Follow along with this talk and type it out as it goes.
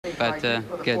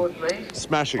but good.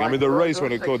 Smashing. I mean, the race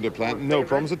went according to plan, no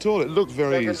problems at all. It looked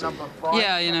very easy.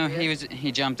 Yeah, you know,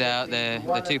 he jumped out. The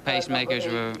two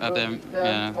pacemakers were up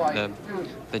there,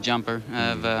 the jumper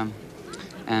of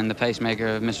and the pacemaker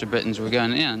of Mr. Britain's were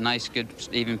going, you know, nice, good,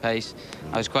 even pace.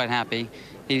 I was quite happy.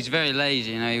 He was very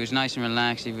lazy, you know. He was nice and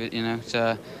relaxed. He was, you know,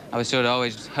 so I was sort of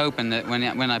always hoping that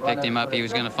when I picked him up, he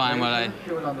was going to find what I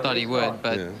thought he would.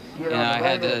 But you know, I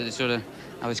had to sort of.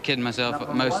 I was kidding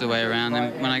myself most of the way around,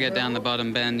 and when I got down the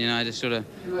bottom bend, you know, I just sort of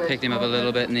picked him up a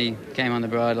little bit, and he came on the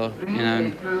bridle, you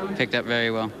know, and picked up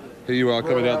very well. Here you are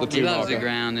coming out the two. He loves the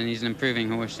ground, and he's an improving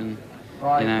horse, and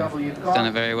you know, done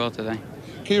it very well today.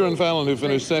 Kieran Fallon, who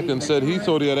finished second, said he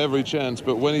thought he had every chance,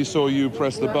 but when he saw you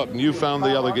press the button, you found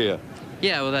the other gear.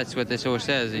 Yeah, well, that's what this horse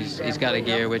says. He's got a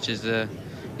gear, which is the,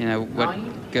 you know, what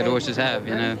good horses have.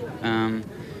 You know,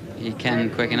 he can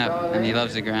quicken up, and he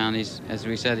loves the ground. He's, as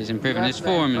we said, he's improving his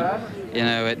form. You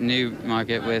know, at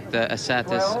Newmarket with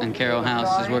Asatis and Carroll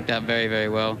House has worked out very, very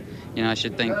well. You know, I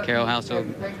should think Carroll House will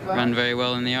run very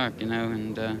well in the Arc. You know,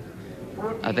 and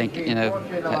I think, you know,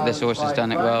 this horse has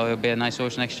done it well. He'll be a nice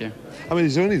horse next year. I mean,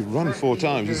 he's only run 4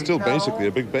 times. He's still basically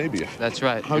a big baby. That's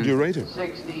right. How do you rate him?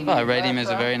 Well, I rate him as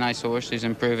a very nice horse who's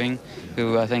improving,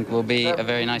 who I think will be a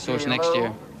very nice horse next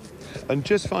year. And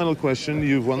just final question,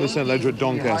 you've won the St. Ledger at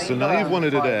Doncaster, now you've won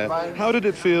it at Ayr. How did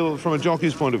it feel from a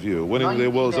jockey's point of view, winning the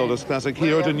world's oldest classic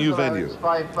here at a new venue?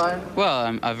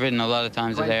 Well, I've ridden a lot of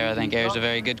times at Ayr. I think Ayr's a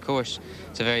very good course.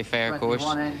 It's a very fair course.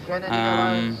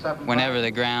 Whenever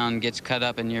the ground gets cut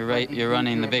up and you're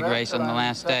running the big race on the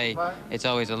last day, it's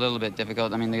always a little bit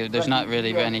difficult. I mean, there's not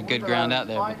really any good ground out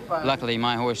there, but luckily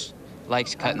my horse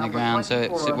likes cutting the ground, so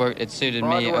it suited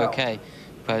me okay.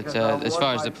 But as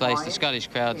far as the place, the Scottish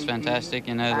crowd's fantastic.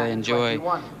 You know, they enjoy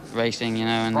racing. You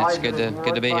know, and it's good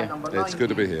to be here. It's good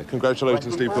to be here.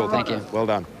 Congratulations, Steve Coulthard. Thank you. Well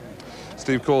done.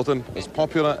 Steve Coulthard, as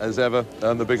popular as ever,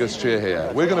 and the biggest cheer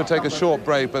here. We're going to take a short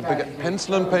break, but get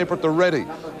pencil and paper at the ready,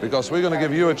 because we're going to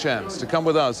give you a chance to come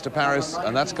with us to Paris,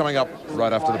 and that's coming up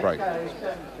right after the break.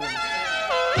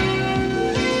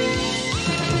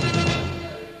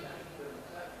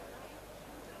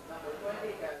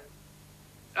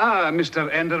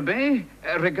 Mr. Enderby,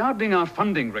 regarding our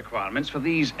funding requirements for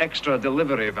these extra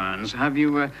delivery vans, have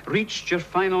you reached your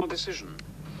final decision?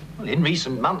 Well, in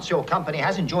recent months, your company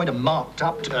has enjoyed a marked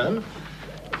upturn.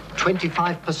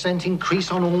 25%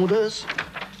 increase on orders.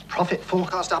 Profit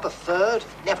forecast up a third.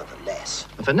 Nevertheless,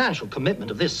 a financial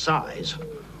commitment of this size,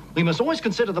 we must always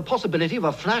consider the possibility of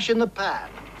a flash in the pan.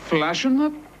 Flash in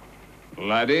the...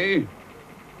 Laddie?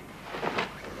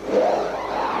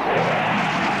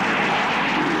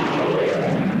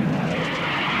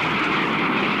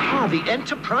 The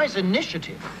Enterprise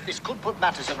Initiative. This could put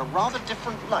matters in a rather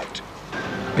different light.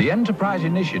 The Enterprise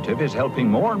Initiative is helping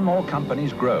more and more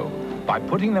companies grow by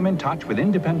putting them in touch with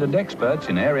independent experts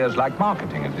in areas like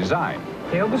marketing and design.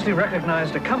 They obviously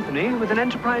recognized a company with an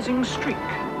enterprising streak.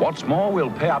 What's more,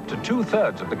 we'll pay up to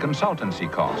 2/3 of the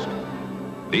consultancy cost.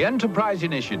 The Enterprise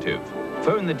Initiative.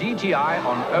 Phone the DTI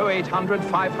on 0800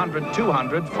 500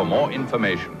 200 for more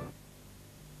information.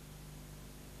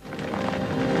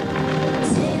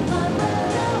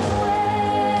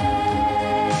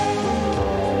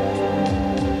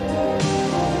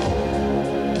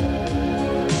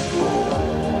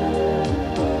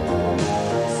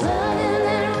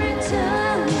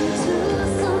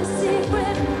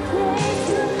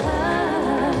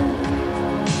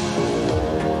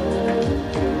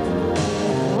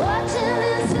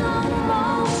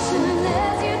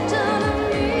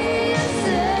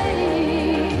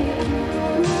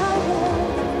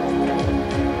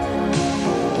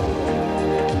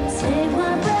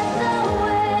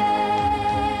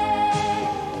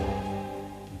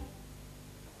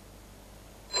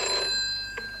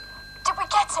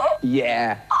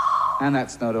 Yeah, and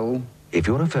that's not all. If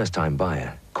you're a first-time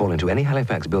buyer, call into any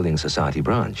Halifax Building Society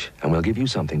branch and we'll give you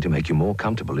something to make you more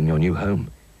comfortable in your new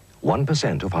home.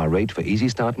 1% of our rate for Easy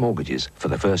Start mortgages for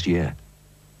the first year.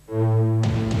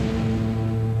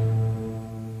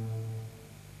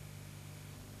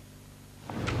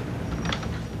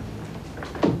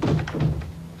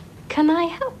 Can I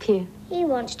help you? He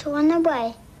wants to run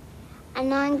away,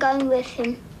 and I'm going with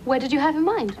him. Where did you have in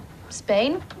mind?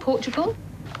 Spain, Portugal,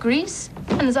 Greece,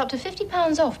 and there's up to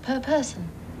 £50 off per person.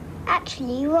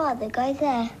 Actually, you'd rather go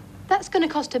there. That's going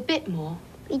to cost a bit more.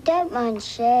 We don't mind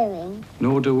sharing.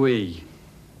 Nor do we.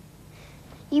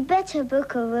 You better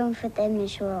book a room for them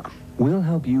as well. We'll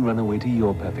help you run away to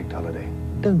your perfect holiday.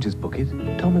 Don't just book it,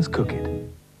 Thomas Cook it.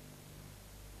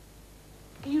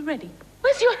 Are you ready? Where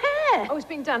Where's your hair? Oh, it's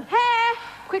being done. Hair!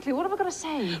 Quickly, what have I got to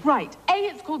say? Right. A,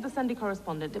 it's called the Sunday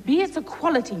Correspondent. B, it's a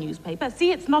quality newspaper.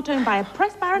 C, it's not owned by a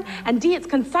press baron. And D, it's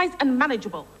concise and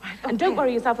manageable. Right, okay. And don't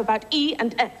worry yourself about E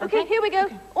and F, okay? Here we go.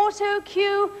 Okay. Auto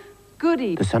cue.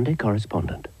 Goody. The Sunday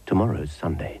Correspondent. Tomorrow's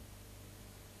Sunday.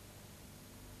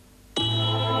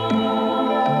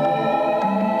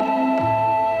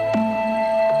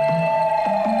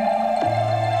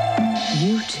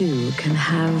 You too can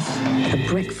have a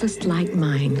breakfast like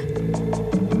mine.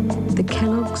 The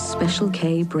Kellogg's Special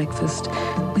K breakfast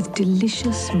with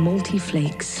delicious malty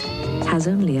flakes has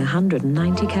only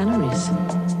 190 calories.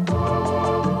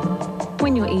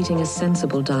 When you're eating a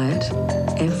sensible diet,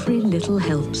 every little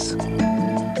helps.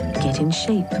 Get in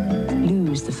shape,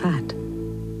 lose the fat.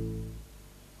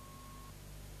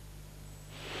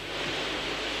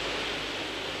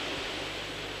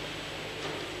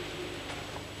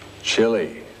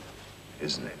 Chilly,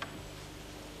 isn't it?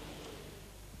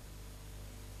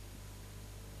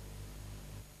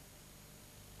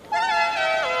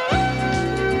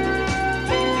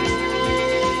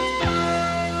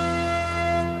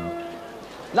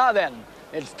 Now then,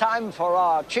 it's time for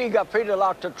our Chiga Prix de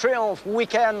l'Arc de Triomphe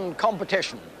weekend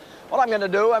competition. What I'm going to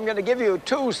do, I'm going to give you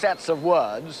 2 sets of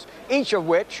words, each of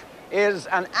which is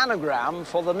an anagram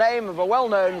for the name of a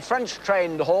well-known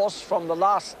French-trained horse from the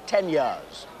last 10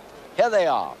 years. Here they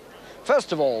are.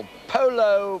 First of all,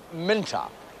 Polo Minter,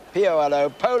 P-O-L-O,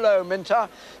 Polo Minter.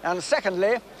 And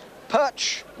secondly,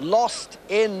 Perch Lost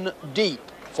in Deep.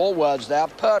 4 words there,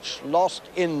 Perch Lost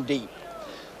in Deep.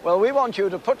 Well, we want you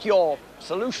to put your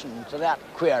solution to that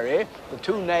query, the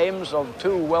 2 names of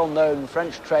 2 well-known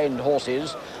French-trained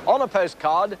horses, on a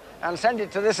postcard and send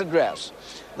it to this address.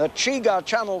 The Chiga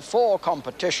Channel 4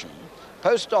 competition,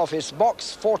 Post Office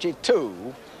Box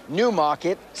 42,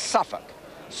 Newmarket, Suffolk,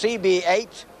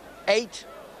 CB8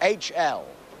 8HL.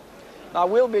 Now,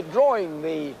 we'll be drawing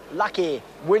the lucky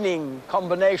winning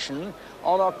combination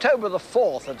on October the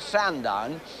 4th at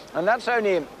Sandown, and that's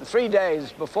only 3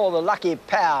 days before the lucky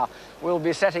pair will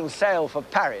be setting sail for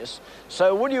Paris.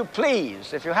 So would you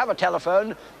please, if you have a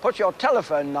telephone, put your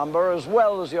telephone number as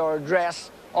well as your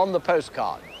address on the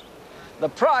postcard. The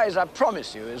prize, I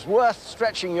promise you, is worth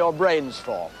stretching your brains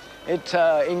for. It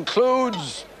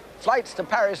includes flights to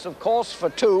Paris, of course, for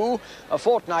 2, a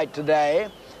fortnight today,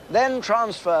 then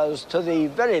transfers to the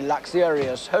very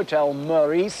luxurious Hotel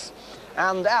Meurice,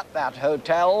 and at that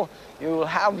hotel you'll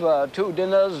have 2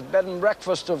 dinners, bed and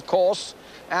breakfast, of course,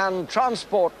 and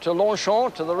transport to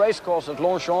Longchamp, to the racecourse at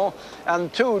Longchamp,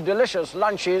 and 2 delicious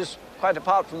lunches, quite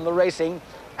apart from the racing,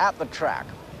 at the track.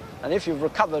 And if you've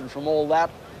recovered from all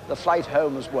that, the flight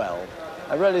home as well.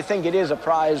 I really think it is a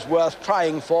prize worth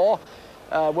trying for,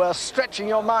 worth stretching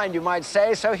your mind, you might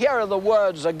say. So here are the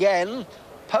words again: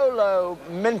 Polo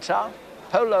Minter,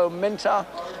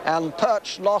 and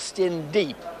Perch Lost in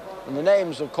Deep. And the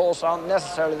names, of course, aren't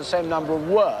necessarily the same number of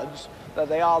words, but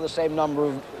they are the same number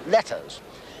of letters.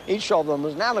 Each of them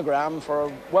is an anagram for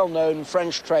a well-known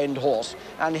French-trained horse.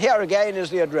 And here again is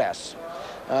the address.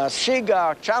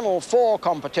 Chiga Channel 4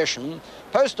 competition,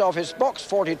 Post Office Box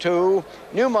 42,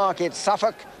 Newmarket,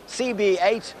 Suffolk,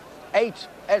 CB8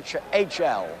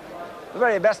 8HL. The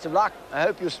very best of luck.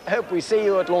 I hope we see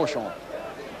you at Longchamp.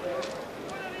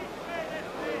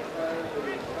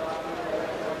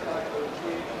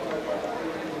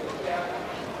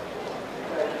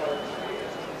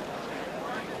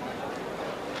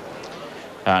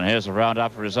 And here's a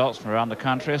roundup of results from around the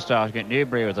country, starting at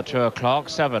Newbury with the 2 o'clock.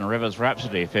 7 Rivers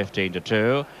Rhapsody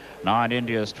 15-2, 9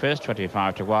 India's Twist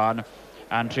 25-1,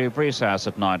 and 2 Brisas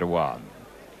at 9-1.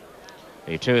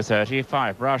 The 2:30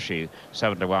 5 Brushy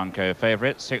 7-1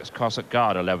 co-favourite, 6 Cossack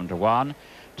Guard 11-1,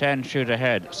 10 Shoot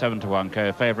Ahead 7-1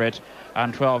 co-favourite,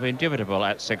 and 12 Indubitable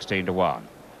at 16-1.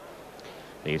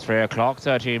 The 3 o'clock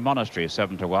 13 Monastery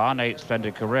 7-1, 8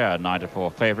 Splendid Career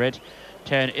 9-4 favourite,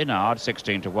 10 Inard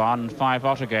 16-1, 5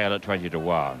 Ottergale at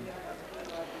 20-1.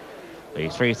 The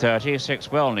 3:30 6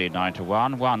 Wellney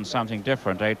 9-1, 1 Something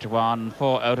Different 8-1,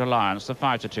 4 Old Alliance the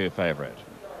 5-2 favourite.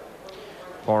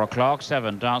 4 o'clock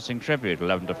 7 Dancing Tribute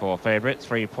 11-4 favourite,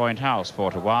 3 Point House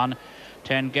 4-1,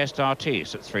 10 Guest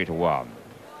Artiste at 3-1.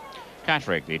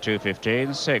 Catterick the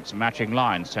 2:15 6 Matching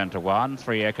Lines 10-1,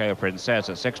 3 Echo Princess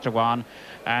at 6-1,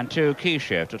 and 2 Key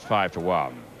Shift at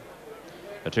 5-1.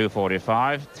 The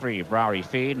 2:45 3 Browry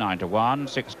Fee 9-1,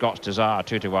 6 Scots Desire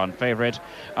 2-1 favourite,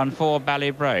 and 4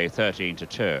 Ballybray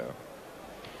 13-2.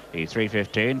 The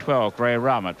 3:15 12 Grey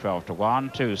Rum at 12-1,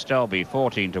 2 Stelby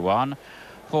 14-1,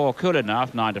 4 Cool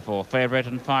Enough 9-4 favourite,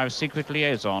 and 5 Secret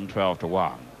Liaison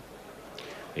 12-1.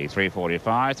 The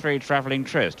 3:45, 3 Travelling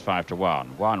Tryst, 5 to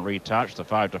 1. 1 Retouch, the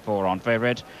 5 to 4 on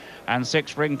favourite, and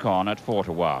 6 Rincon at 4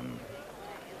 to 1.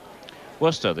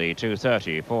 Worcester, the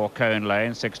 2:30, 4 Cone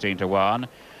Lane, 16 to 1.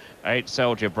 8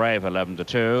 Soldier Brave, 11 to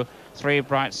 2. 3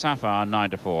 Bright Sapphire,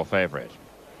 9 to 4 favourite.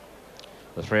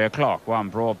 The 3 o'clock, 1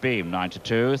 Broad Beam, 9 to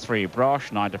 2. 3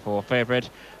 Brosh, 9 to 4 favourite,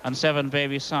 and 7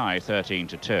 Baby Sigh, 13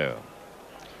 to 2.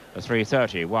 The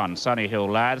 3:30, 1 Sunny Hill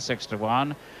Lad, 6 to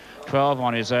 1. 12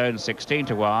 On His Own, 16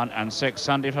 to 1, and 6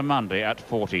 Sunday for Monday at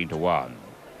 14 to 1.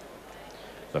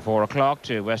 The 4 o'clock,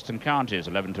 2 Western Counties,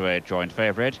 11 to 8 joint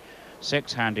favourite.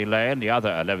 6 Handy Lane, the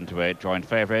other 11 to 8 joint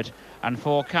favourite, and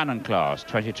 4 Cannon Class,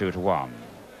 22 to 1.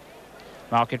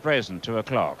 Market Brazen, 2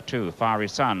 o'clock, 2 Fiery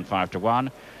Sun, 5 to 1.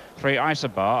 3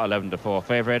 Isobar, 11 to 4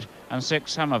 favourite, and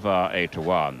 6 Samovar, 8 to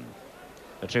 1.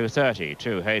 The 2:30,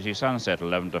 2 Hazy Sunset,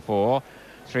 11 to 4.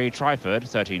 3 Tryford,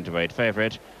 13 to 8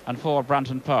 favourite, and 4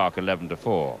 Brunton Park, 11 to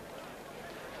 4.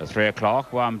 The 3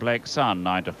 o'clock, 1 Blake Sun,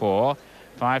 9 to 4.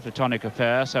 5 Platonic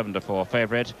Affair, 7 to 4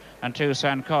 favourite, and 2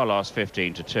 San Carlos,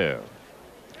 15 to 2.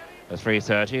 The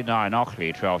 3:30, 9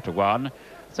 Ockley, 12 to 1.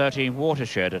 13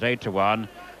 Watershed at 8 to 1,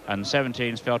 and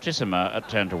 17 Sveltissima at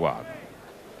 10 to 1.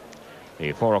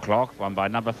 The 4 o'clock, 1 by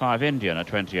number 5 Indian at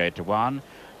 28 to 1.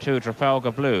 2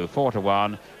 Trafalgar Blue, 4 to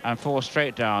 1, and 4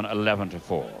 Straight Down, 11 to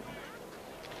 4.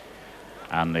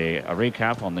 And a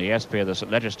recap on the SP of the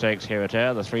St Leger Stakes here at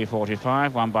Ayr, the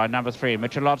 3:45, 1 by number 3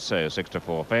 Michelozzo, 6 to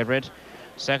 4 favourite.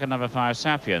 Second number 5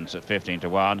 Sapiens at 15 to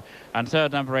 1, and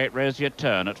third number 8 Roseate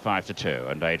Turn at 5 to 2,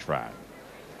 and 8 round.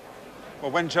 Well,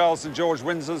 when Charles St George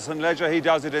wins the St Leger, he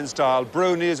does it in style.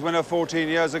 Bruni is winner 14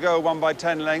 years ago, won by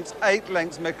 10 lengths. 8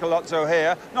 lengths Michelozzo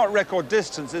here. Not record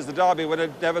distances. The Derby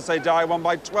winner, Never Say Die, won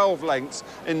by 12 lengths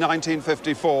in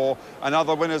 1954. And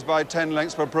other winners by 10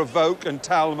 lengths were Provoke and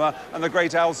Talma, and the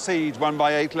great Alcide won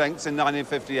by 8 lengths in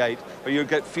 1958. But you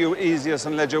get few easier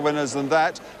St Leger winners than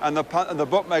that. And the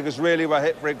bookmakers really were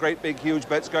hit for it. Great big huge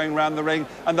bets going round the ring,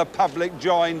 and the public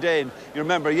joined in. You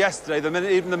remember yesterday,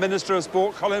 even the Minister of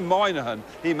Sport, Colin Moynihan,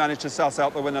 he managed to suss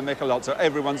out the winner Michelozzo.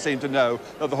 Everyone seemed to know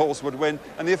that the horse would win.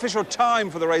 And the official time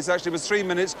for the race actually was 3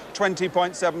 minutes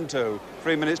 20.72.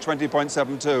 3 minutes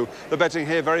 20.72. The betting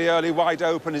here very early, wide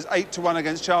open, is 8 to 1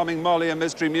 against Charming Molly and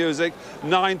Mystery Music,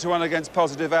 9 to 1 against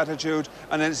Positive Attitude,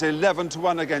 and then it's 11 to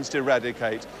 1 against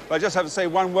Eradicate. But I just have to say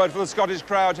one word for the Scottish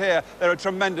crowd here. They're a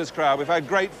tremendous crowd. We've had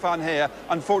great fun here.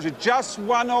 Unfortunately, just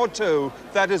 1 or 2,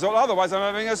 that is all. Otherwise, I'm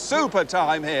having a super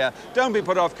time here. Don't be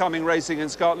put off coming racing in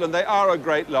Scotland. They are a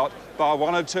great lot, bar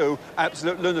 1 or 2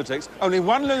 absolute lunatics. Only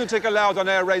 1 lunatic allowed on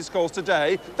Ayr Racecourse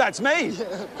today. That's me.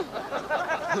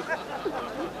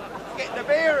 Get the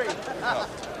beery.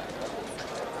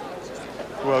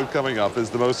 Well, coming up is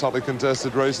the most hotly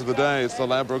contested race of the day. It's the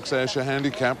Ladbrokes Ayrshire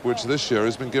Handicap, which this year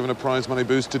has been given a prize money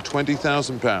boost to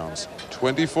 £20,000.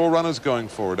 24 runners going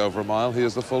for it over a mile.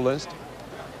 Here's the full list.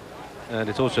 And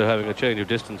it's also having a change of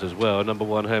distance as well. Number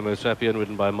 1, Homo Sapien,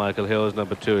 ridden by Michael Hills.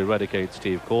 Number 2, Eradicate,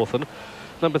 Steve Cawthon.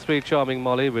 Number 3, Charming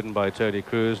Molly, ridden by Tony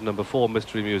Cruz. Number 4,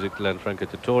 Mystery Music, Lanfranco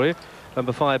Dettori.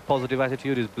 Number 5, Positive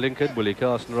Attitude, is Blinkered, Willie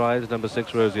Carson rides. Number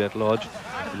 6, Roseate Lodge,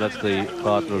 and that's the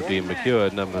partner of Dean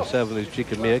McEwen. Number 7 is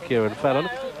Chicamere, Kieran Fallon.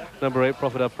 Number 8,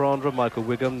 Prophet Aprandra, Michael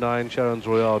Wiggum. 9, Sharon's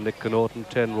Royale, Nick Connaughton.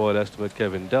 10, Royal Estimate,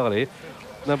 Kevin Darley.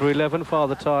 Number 11,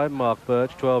 Father Time, Mark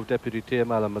Birch. 12, Deputy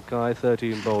Tim, Alan Mackay.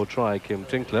 13, Bold Try, Kim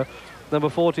Tinkler. Number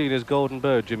 14 is Golden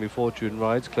Bird, Jimmy Fortune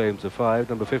rides, claims of 5.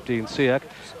 Number 15, Siak,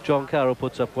 John Carroll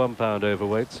puts up £1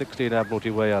 overweight. 16,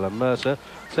 Admiralty Way, Alan Mercer.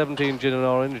 17, Gin and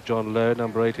Orange, John Lowe.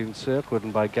 Number 18, Cirque,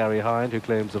 ridden by Gary Hind, who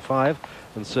claims of 5,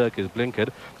 and Cirque is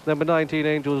Blinkered. Number 19,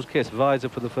 Angel's Kiss, Visor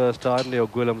for the first time. Neil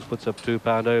Gwillams puts up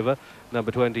 £2 over.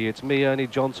 Number 20, It's Me, Ernie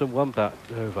Johnson, £1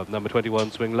 over. Number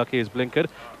 21, Swing Lucky, is Blinkered,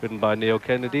 ridden by Neil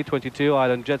Kennedy. 22,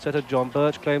 Island Jet Setter, John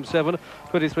Birch, claims 7.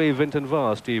 23, Vinton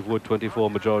Var, Steve Wood. 24,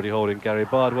 majority holding Gary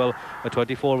Bardwell. A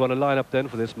 24-runner lineup then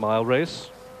for this mile race.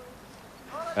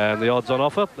 And the odds on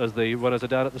offer, as the runners are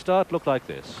down at the start, look like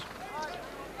this.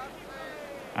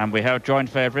 And we have joint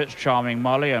favourites, Charming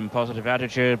Molly and Positive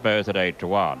Attitude, both at 8 to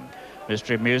 1.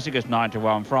 Mystery Music is 9 to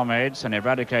 1 from Aids, and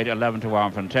Eradicate 11 to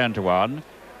 1 from 10 to 1.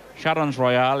 Sharon's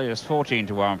Royale is 14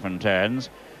 to 1 from 10s,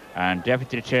 and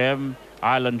Deputy Tim,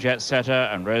 Island Jet Setter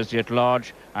and Roseate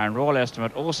Lodge and Royal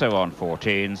Estimate also on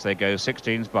 14s. They go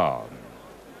 16s bar.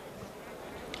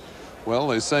 Well,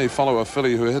 they say follow a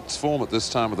filly who hits form at this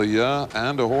time of the year,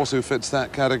 and a horse who fits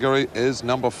that category is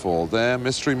number 4 there,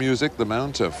 Mystery Music, the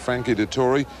mount of Frankie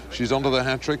Dettori. She's onto the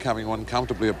hat-trick, having won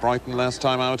comfortably at Brighton last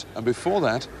time out, and before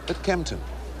that at Kempton.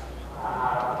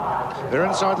 They're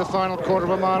inside the final quarter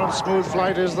of a mile, and Smooth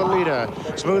Flight is the leader.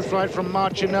 Smooth Flight from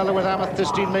Marcinella with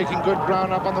Amethystine making good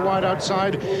ground up on the wide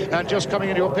outside. And just coming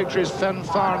into your picture is Fen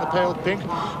Far in the pale pink.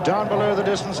 Down below the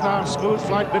distance now, Smooth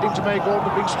Flight bidding to make all,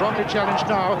 but being strongly challenged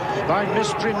now by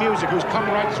Mystery Music, who's come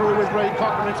right through with Ray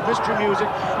Cochran. It's Mystery Music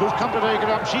who's come to take it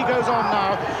up. She goes on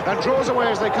now and draws away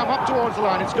as they come up towards the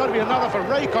line. It's going to be another for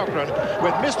Ray Cochran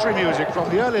with Mystery Music from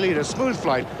the early leader, Smooth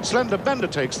Flight. Slender Bender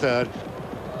takes third.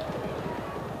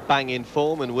 Bang in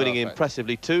form and winning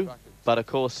impressively too, but of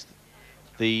course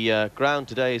the ground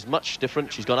today is much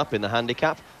different. She's gone up in the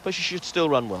handicap, but she should still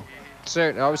run well.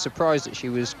 Certainly, I was surprised that she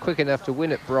was quick enough to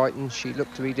win at Brighton. She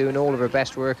looked to be doing all of her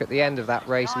best work at the end of that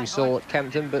race we saw at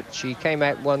Kempton, but she came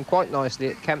out and won quite nicely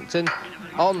at Kempton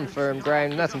on firm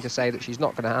ground. Nothing to say that she's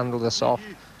not going to handle the soft,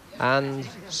 and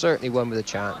certainly won with a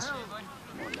chance.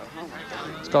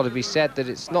 It's got to be said that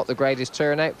it's not the greatest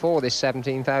turnout for this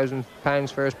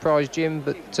 £17,000 first prize, Jim,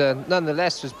 but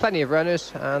nonetheless there's plenty of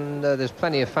runners and there's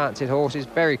plenty of fancied horses,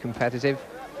 very competitive.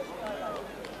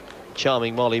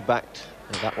 Charming Molly backed.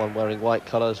 That one wearing white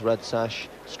colours, red sash,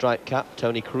 striped cap.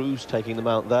 Tony Cruz taking them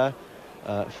out there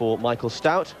for Michael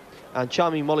Stout. And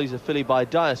Charming Molly's a filly by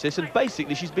Diocese, and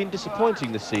basically she's been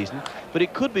disappointing this season, but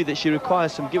it could be that she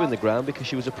requires some give in the ground because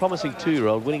she was a promising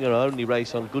 2-year-old winning her only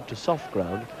race on good to soft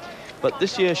ground. But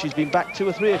this year she's been back 2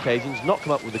 or 3 occasions, not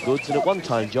come up with the goods, and at one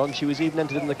time, John, she was even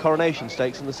entered in the Coronation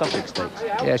Stakes and the Suffolk Stakes.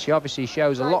 Yeah, she obviously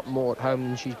shows a lot more at home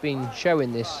than she's been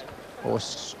showing this, or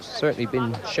certainly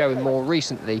been showing more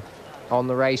recently on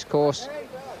the race course.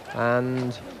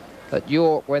 And at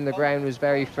York, when the ground was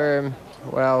very firm,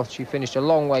 well, she finished a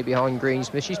long way behind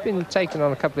Greensmith. She's been taken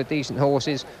on a couple of decent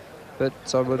horses, but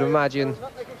I would imagine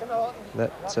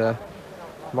that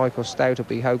Michael Stout will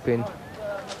be hoping,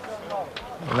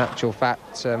 in actual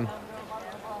fact,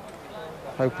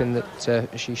 hoping that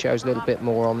she shows a little bit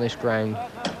more on this ground.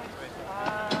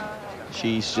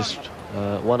 She's just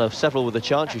one of several with a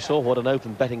chance. You saw what an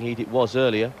open betting heat it was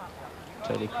earlier.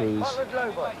 Tony Cruz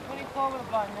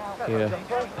here,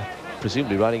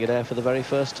 presumably riding it air for the very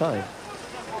first time.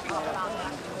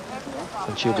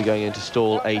 And she'll be going into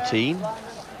stall 18.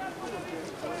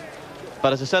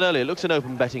 But as I said earlier, it looks an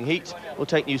open betting heat. We'll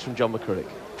take news from John McCurrick.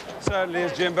 Certainly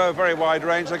is, Jimbo. Very wide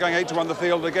range. They're going 8-1 the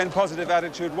field again. Positive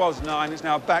Attitude was 9. It's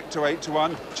now back to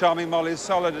 8-1. Charming Molly's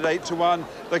solid at 8-1.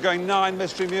 They're going 9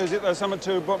 Mystery Music. Though some of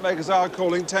 2 bookmakers are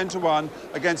calling 10-1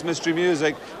 against Mystery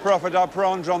Music. Profit à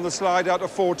Prendre on the slide out of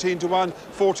 14-1.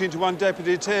 14-1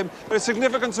 Deputy Tim. There's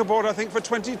significant support, I think, for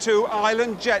 22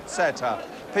 Island Jet Setter.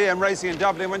 PM Racing in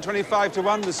Dublin went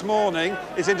 25-1 this morning.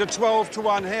 It's into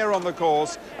 12-1 here on the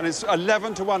course, and it's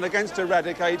 11-1 against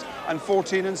Eradicate and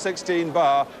 14 and 16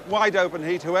 Bar. Wide open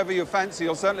heat. Whoever you fancy,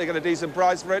 you'll certainly get a decent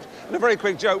price for it. And a very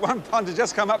quick joke. One punter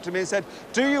just come up to me and said,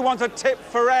 "Do you want a tip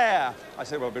for air?" I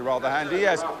said, "Well, it'll be rather handy."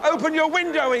 "Yes." "Open your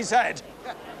window," he said.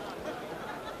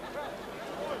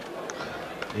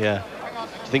 Yeah. Do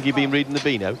you think you've been reading the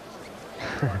Beano?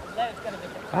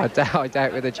 I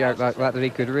doubt with a joke like that he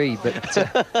could read,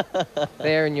 but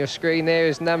there in your screen there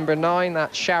is number 9,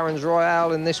 that's Sharon's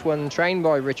Royale, and this one trained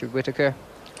by Richard Whittaker.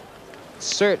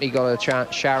 Certainly got a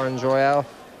chance, Sharon's Royale,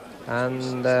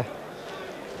 and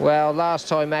well, last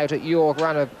time out at York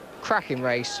ran a cracking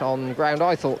race on ground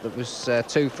I thought that was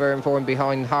too firm for him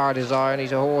behind Hard as Iron.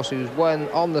 He's a horse who's won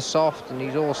on the soft and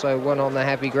he's also won on the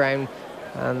heavy ground,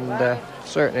 and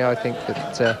certainly I think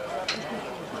that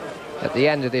at the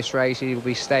end of this race, he'll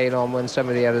be staying on when some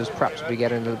of the others perhaps will be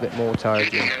getting a little bit more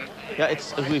tired. Yeah,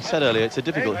 it's, as we've said earlier, it's a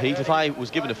difficult heat. If I was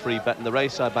given a free bet in the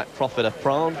race, I'd back Profit à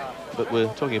Prendre, but we're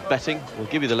talking of betting. We'll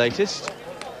give you the latest.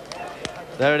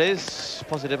 There it is.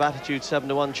 Positive Attitude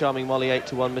 7-1, Charming Molly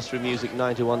 8-1, Mystery Music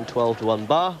 9-1, 12-1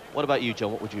 Bar. What about you,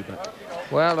 John? What would you bet?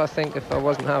 Well, I think if I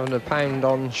wasn't having a pound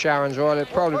on Sharon's Royal,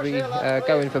 it'd probably be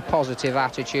going for Positive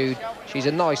Attitude. She's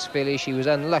a nice filly. She was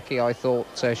unlucky, I thought.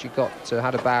 She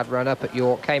had a bad run up at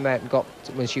York, came out and got,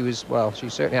 when she was, well, she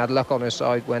certainly had luck on her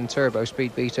side when Turbo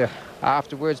Speed beat her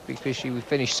afterwards, because she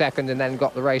finished second and then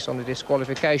got the race on the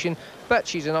disqualification. But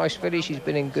she's a nice filly. She's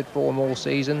been in good form all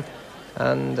season.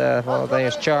 And, well,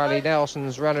 there's Charlie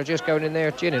Nelson's runner just going in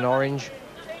there, gin and orange.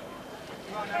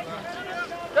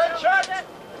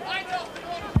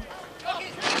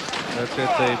 That's it,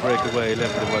 they break away,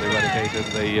 left and well Eradicated.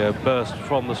 They burst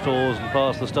from the stalls and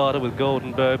past the starter, with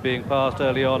Golden Bird being passed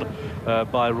early on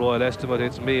by Royal Estimate.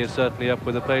 It's Me is certainly up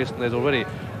with the pace, and there's already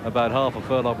about half a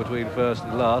furlong between first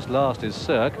and last. Last is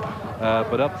Cirque,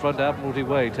 but up front Admiralty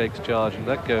Way takes charge, and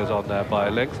that goes on now by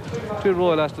a length. To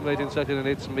Royal Estimate in second, and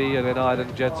It's Me, and then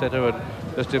Island Jet Setter, and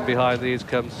Just in behind these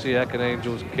comes Siak and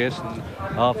Angel's Kiss, and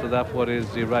after that one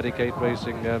is Eradicate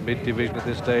Racing, mid-division at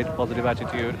this stage. Positive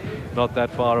Attitude, not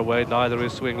that far away. Neither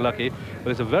is Swing Lucky,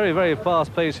 but it's a very, very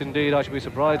fast pace indeed. I should be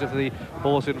surprised if the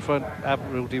horse in front,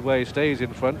 Admiralty Way, stays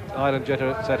in front. Island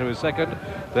Setter is second.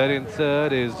 Then in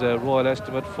third is Royal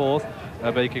Estimate, fourth.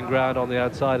 Making ground on the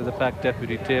outside of the pack,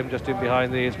 Deputy Tim. Just in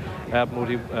behind these,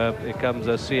 Admiralty, here comes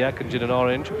Siak and Gin and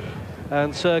Orange.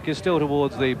 And Cirque is still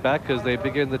towards the back as they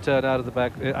begin the turn out of the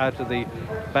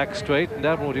back straight. And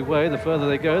Admiralty Way, the further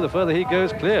they go, the further he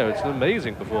goes clear. It's an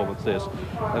amazing performance, this.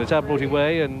 And it's Admiralty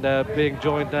Way, and being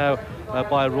joined now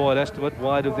by Royal Estimate.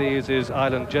 Wide of these is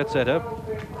Island Jet Setter.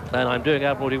 And I'm doing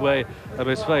Admiralty Way a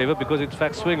misfavour because it's in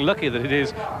fact Swing Lucky that it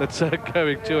is that's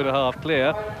going 2.5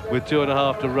 clear with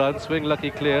 2.5 to run. Swing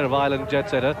Lucky clear of Island Jet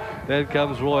Setter. Then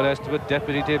comes Royal Estimate.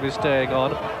 Deputy Tim is staying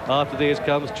on. After these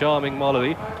comes Charming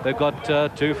Molly. They've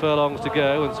got 2 furlongs to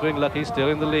go, and Swing Lucky still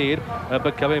in the lead,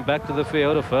 but coming back to the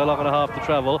field, 1.5 furlongs to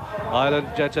travel. Island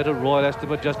Jet Setter, Royal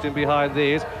Estimate just in behind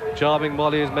these. Charming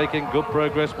Molly is making good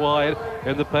progress wide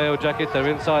in the pale jacket. They're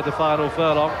inside the final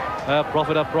furlong.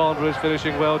 Profit Up Prendre is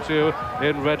finishing well too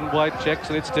in red and white checks,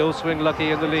 and it's still Swing Lucky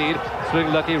in the lead. Swing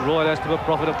Lucky, Royal Estimate,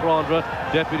 Profit Up Prendre,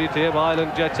 Deputy Tim,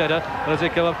 Island Jet Setter. And as they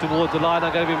come up towards the line,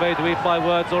 I'm going to be made to eat my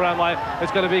words, or am I?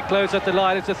 It's going to be close at the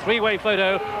line. It's a 3-way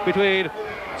photo between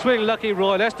Swing Lucky,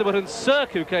 Royal Estimate and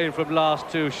Cirque, who came from last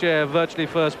to share virtually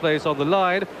first place on the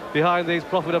line. Behind these,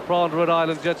 Profit Up Prendre and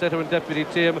Island Jet Setter and Deputy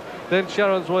Tim. Then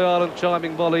Sharon's Royale and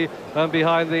Charming Molly. And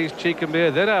behind these,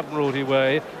 Cheekamere, then Admiralty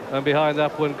Way. And behind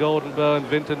that one, Golden Burn,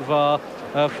 Vinton Var,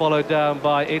 followed down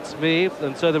by It's Me.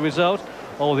 And so the result,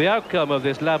 or the outcome of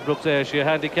this Ladbrokes Ayrshire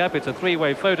handicap, it's a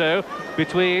 3-way photo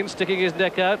between, sticking his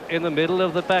neck out in the middle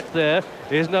of the pack there,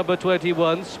 is number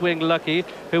 21, Swing Lucky,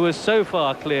 who was so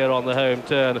far clear on the home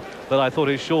turn that I thought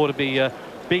he's sure to be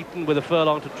beaten with 1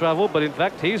 furlong to travel, but in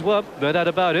fact he's won, no doubt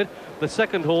about it. The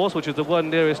second horse, which is the one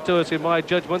nearest to us in my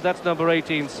judgment, that's number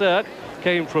 18, Cirque,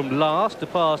 came from last to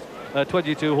pass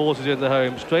 22 horses in the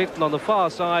home straight, and on the far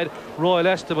side, Royal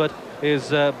Estimate is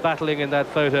battling in that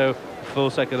photo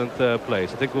for second and third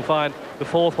place. I think we'll find the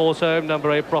 4th horse home,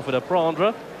 number 8, Profit Up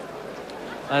Prendre.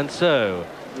 And so,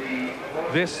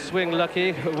 this Swing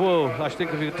Lucky, whoa, I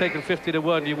think if you'd taken 50 to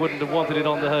 1, you wouldn't have wanted it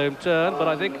on the home turn, but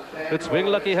I think that Swing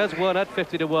Lucky has won at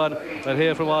 50 to 1. And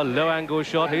here from our low angle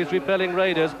shot, he's repelling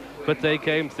Raiders, but they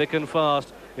came thick and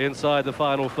fast inside the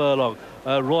final furlong.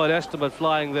 Royal Estimate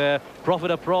flying there, Profit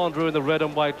Up Prendre in the red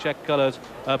and white check colours,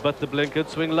 but the blinkered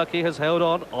Swing Lucky has held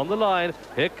on the line.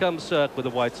 Here comes Cirque with a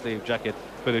white sleeve jacket,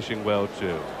 finishing well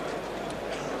too.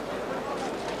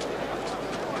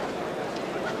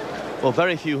 Well,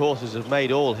 very few horses have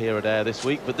made all here at Ayr this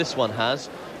week, but this one has.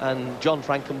 And John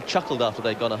Frankham chuckled after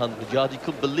they'd gone 100 yards. He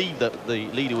couldn't believe that the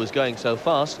leader was going so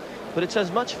fast. But it says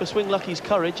much for Swing Lucky's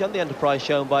courage and the enterprise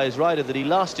shown by his rider that he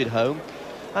lasted home.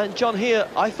 And John, here,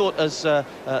 I thought as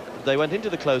they went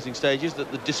into the closing stages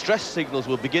that the distress signals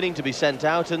were beginning to be sent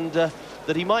out, and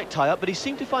that he might tie up, but he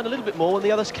seemed to find a little bit more when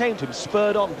the others came to him,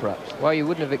 spurred on perhaps. Well, you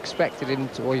wouldn't have expected him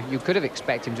to, or you could have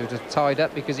expected him to have tied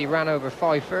up, because he ran over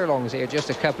 5 furlongs here just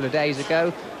a couple of days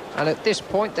ago, and at this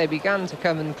point they began to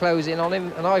come and close in on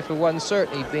him, and I for one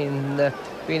certainly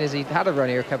being as he'd had a run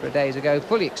here a couple of days ago,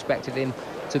 fully expected him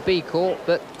to be caught,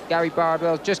 but Gary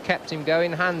Bardwell just kept him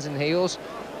going, hands and heels.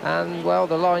 And, well,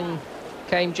 the line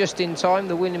came just in time.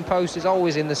 The winning post is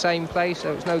always in the same place,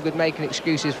 so it's no good making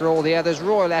excuses for all the others.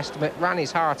 Royal Estimate ran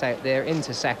his heart out there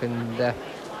into second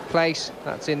place.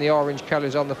 That's in the orange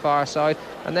colours on the far side.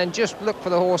 And then just look for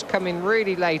the horse coming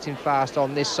really late and fast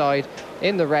on this side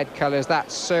in the red colours.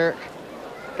 That's Cirque.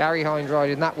 Gary Hind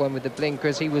riding that one with the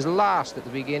blinkers. He was last at the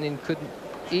beginning, couldn't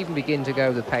even begin to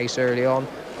go the pace early on.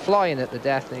 Flying at the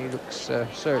death, and he looks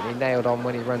certainly nailed on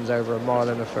when he runs over 1 mile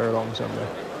and 1 furlong somewhere.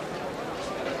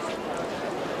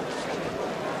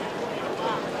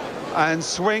 And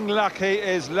Swing Lucky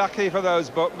is lucky for those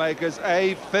bookmakers.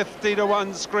 A 50 to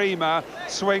 1 screamer.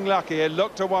 Swing Lucky. It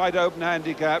looked a wide open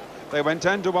handicap. They went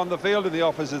 10 to 1 the field in the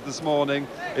offices this morning.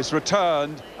 It's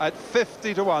returned at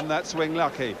 50 to 1. That Swing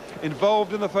Lucky.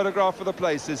 Involved in the photograph for the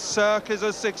places. Cirque is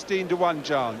a 16 to 1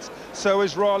 chance. So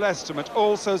is Royal Estimate,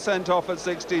 also sent off at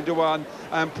 16 to 1.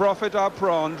 And Profit Up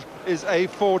Prendre is a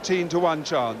 14 to 1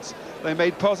 chance. They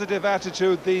made Positive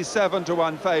Attitude the 7 to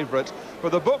 1 favourite.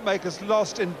 But the bookmakers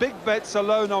lost in big bets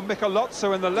alone on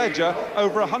Michelozzo in the ledger,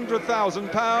 over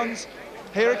 £100,000.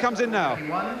 Here it comes in now.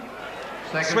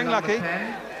 Swing Lucky.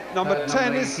 Number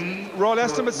 10 is Royal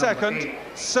Estimate second,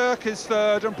 Cirque is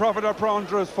third, and Profit Up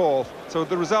Prendre is fourth. So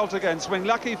the result again, Swing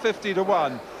Lucky 50 to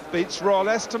 1. beats Royal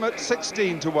Estimate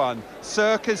 16-1.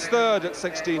 Cirque is third at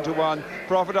 16-1.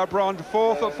 Profit Apprendre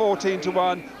fourth at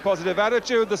 14-1. Positive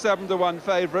Attitude, the 7-1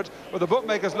 favourite. Well, the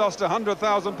bookmakers lost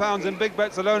 £100,000 in big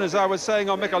bets alone, as I was saying,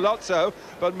 on Michelozzo.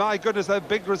 But my goodness, they're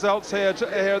big results here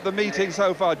at the meeting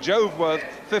so far. Joveworth,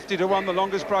 50-1, the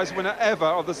longest price winner ever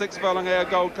of the 6 Furlong Air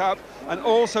Gold Cup. And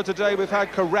also today we've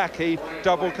had Karaki,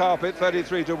 double carpet,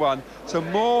 33-1. So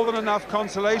more than enough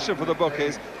consolation for the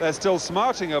bookies. They're still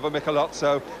smarting over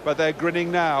Michelozzo, but they're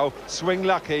grinning now. Swing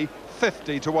Lucky,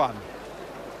 50-1.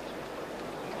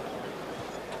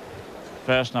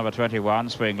 First, number 21,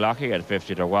 Swing Lucky at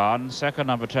 50-1. Second,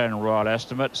 number 10, Royal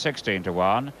Estimate,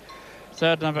 16-1.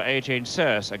 Third, number 18,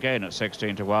 Circe, again at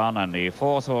 16-1. And the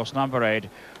fourth horse, number 8,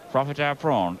 Profit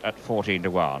Apprendre at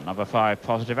 14-1. Number 5,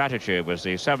 Positive Attitude, was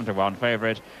the 7-1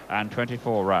 favourite and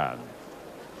 24 ran.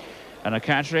 And a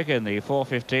catch-trick in the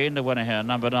 4:15, the winner here,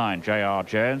 number 9, J.R.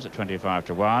 Jones at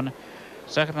 25-1.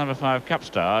 Second, number 5,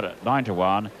 Capstard at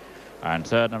 9-1. And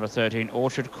third, number 13,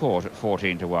 Orchard Court at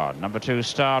 14-1. Number 2,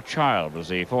 Star Child, was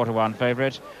the 4-1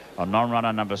 favourite on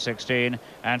non-runner number 16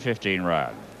 and 15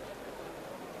 ran.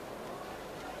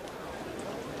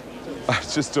 I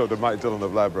just talked to Mike Dillon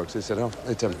of Ladbrokes. He said, oh,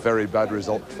 it's a very bad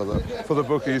result for the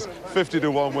bookies.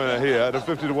 50-1 winner here and a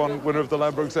 50-1 winner of the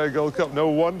Ladbrokes Air Gold Cup. No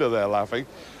wonder they're laughing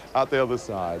at the other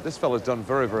side. This fella's done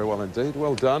very, very well indeed.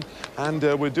 Well done. And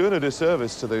we're doing a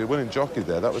disservice to the winning jockey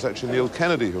there. That was actually Neil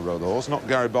Kennedy who rode the horse, not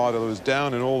Gary Bardell, who was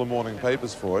down in all the morning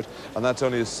papers for it. And that's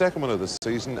only his second one of the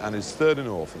season and his third in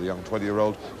all for the young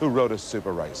 20-year-old who rode a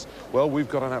super race. Well, we've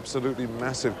got an absolutely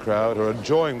massive crowd who are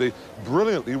enjoying the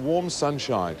brilliantly warm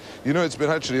sunshine. You know, it's been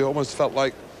actually almost felt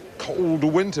like cold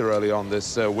winter early on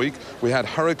this week. We had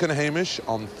Hurricane Hamish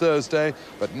on Thursday,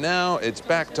 but now it's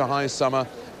back to high summer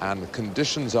and the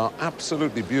conditions are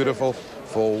absolutely beautiful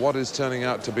for what is turning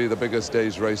out to be the biggest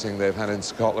day's racing they've had in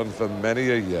Scotland for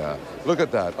many a year. Look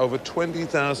at that, over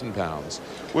 £20,000.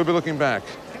 We'll be looking back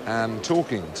and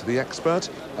talking to the expert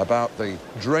about the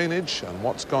drainage and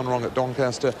what's gone wrong at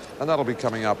Doncaster, and that'll be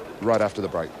coming up right after the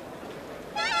break.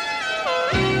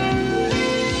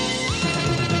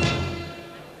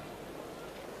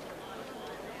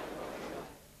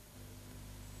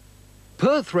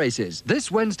 Perth races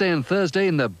this Wednesday and Thursday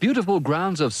in the beautiful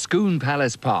grounds of Scone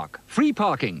Palace Park. Free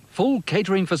parking, full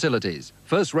catering facilities.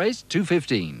 First race,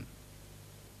 2:15.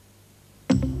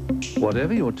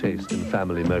 Whatever your taste in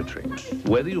family motoring,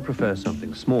 whether you prefer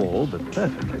something small but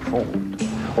perfectly formed,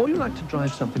 or you like to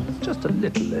drive something that's just a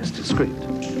little less discreet,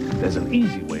 there's an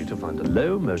easy way to find a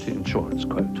low motor insurance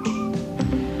quote.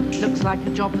 Looks like a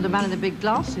job for the man in the big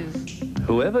glasses.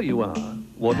 Whoever you are,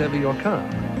 whatever your car,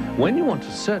 when you want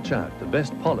to search out the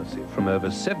best policy from over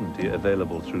 70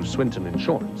 available through Swinton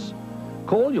Insurance,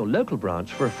 call your local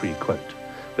branch for a free quote,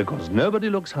 because nobody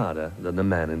looks harder than the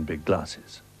man in big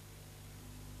glasses.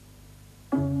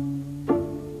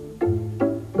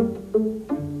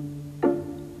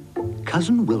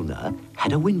 Cousin Wilna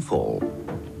had a windfall.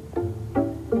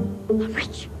 I'm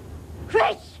rich!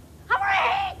 Rich! I'm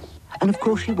rich! And of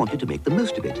course she wanted to make the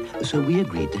most of it, so we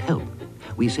agreed to help.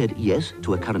 We said yes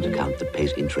to a current account that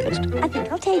pays interest. I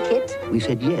think I'll take it. We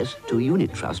said yes to a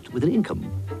unit trust with an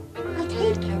income. I'll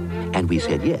take it. And we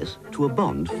said yes to a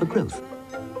bond for growth.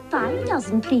 5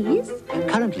 dozen, please.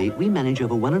 Currently, we manage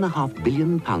over £1.5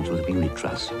 billion worth of unit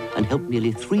trusts and help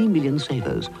nearly 3 million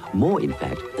savers, more in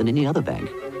fact than any other bank.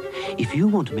 If you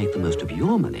want to make the most of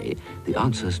your money, the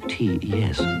answer's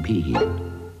TESB.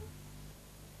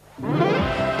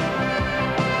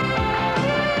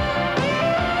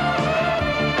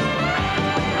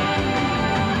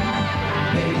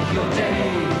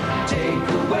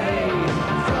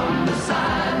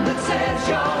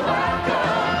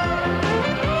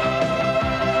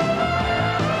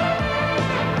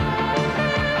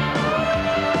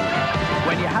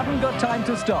 Time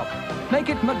to stop. Make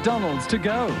it McDonald's to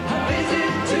go. A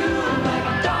visit to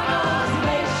McDonald's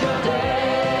makes your day.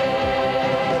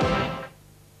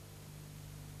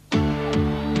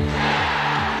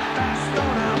 Fast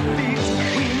on our feet,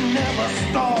 we never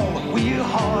stall. We're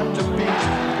hard to beat.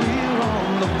 We're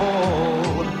on the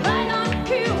board. Right on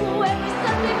cue, every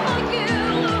Sunday for you.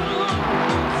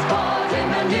 Sport in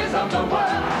the news of the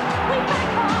world. We pack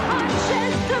our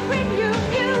hunches to bring you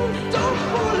news. Don't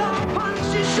pull our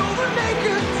punches, show the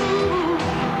naked truth.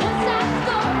 The sad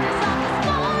stories of the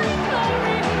sporting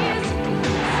glories.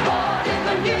 Sport in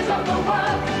the news of the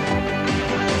world.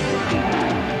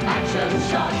 Action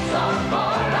shots on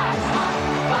board as hot.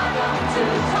 Bottom to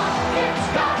top, it's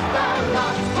got the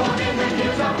lot. Sport in the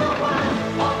news of the world.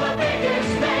 All the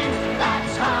biggest names,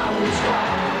 that's how we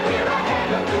score. We're ahead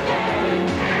of the game.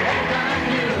 Headline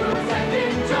news and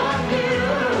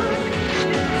interviews.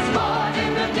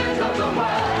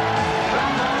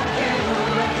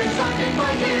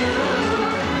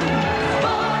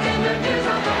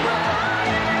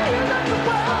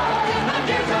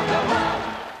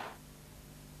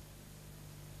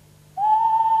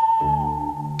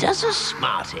 Does a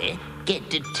smarty get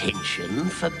detention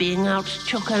for being out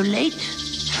choco-late?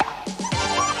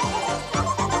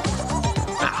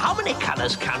 Now, how many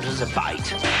colours count as a bite?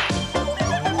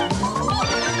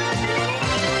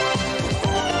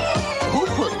 Who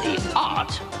put the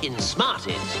art in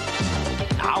Smarties?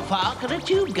 How far can a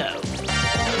tube go?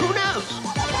 Who knows?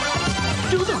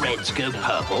 Do the reds go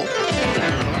purple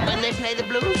when they play the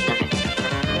blues?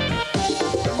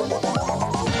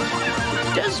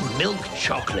 Does milk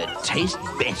chocolate taste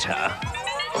better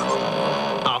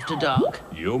after dark?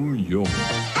 Yum, yum.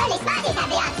 Only Smarties have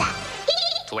the answer.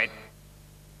 Twit.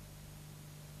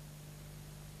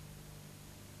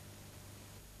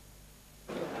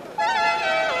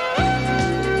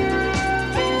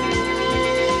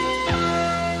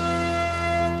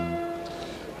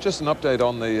 Just an update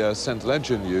on the St.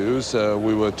 Leger news.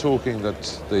 We were talking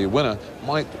that the winner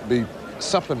might be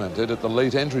supplemented at the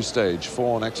late entry stage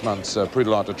for next month's Prix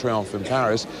de l'Arc de Triomphe in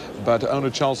Paris, but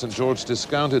owner Charles St. George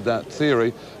discounted that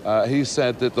theory. He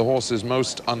said that the horse is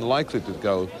most unlikely to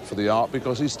go for the Arc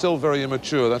because he's still very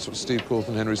immature. That's what Steve Coulthard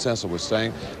and Henry Cecil was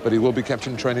saying, but he will be kept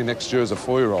in training next year as a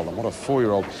 4-year-old, and what a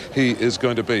 4-year-old he is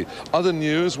going to be. Other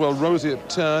news, well, Rosie at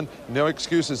Turn, no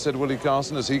excuses, said Willie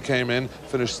Carson as he came in,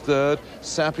 finished third.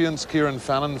 Sapiens, Kieran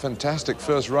Fallon, fantastic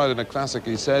first ride in a classic,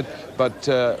 he said, but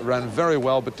ran very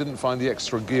well, but didn't find the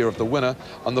extra gear of the winner.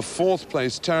 On the 4th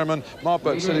place, Terriman, Mark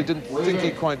Burke said he didn't think he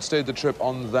quite stayed the trip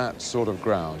on that sort of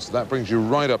ground. So that brings you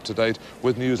right up to date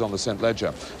with news on the St.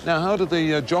 Leger. Now, how did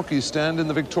the jockeys stand in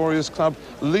the Victorious Club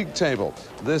League table?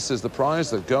 This is the prize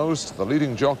that goes to the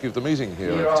leading jockey of the meeting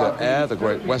here at Ayr, the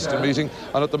Great Western Meeting.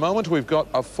 And at the moment, we've got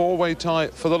a 4-way tie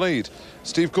for the lead.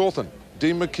 Steve Coulthard,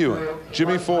 Dean McEwen,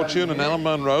 Jimmy Fortune and Alan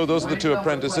Munro, those are the 2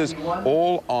 apprentices,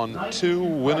 all on 2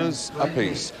 winners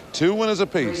apiece. 2 winners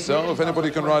apiece, so if anybody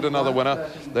can ride another winner,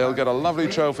 they'll get a lovely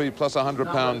trophy plus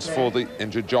 £100 for the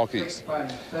injured jockeys.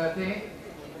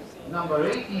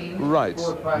 Right,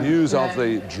 news of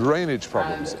the drainage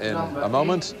problems in a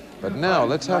moment, but now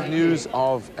let's have news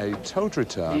of a tote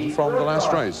return from the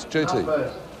last race. JT.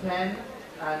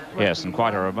 Yes, and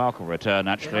quite a remarkable return,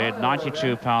 actually.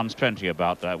 £92.20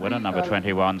 about that winner, number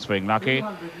 21, Swing Lucky.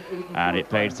 And it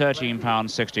paid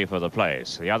 £13.60 for the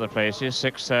place. The other places,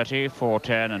 £6.30,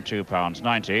 £4.10 and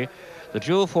 £2.90. The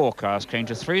dual forecast came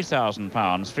to £3,000,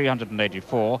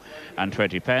 £384 and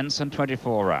 20 pence and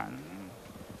 24 rand.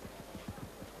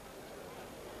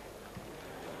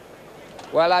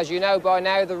 Well, as you know by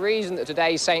now, the reason that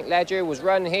today's St. Leger was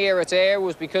run here at Ayr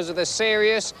was because of the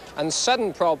serious and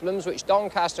sudden problems which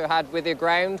Doncaster had with their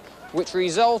ground, which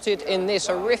resulted in this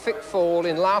horrific fall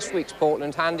in last week's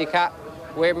Portland Handicap,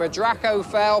 where Madraco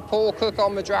fell, Paul Cook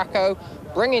on Madraco,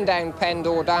 bringing down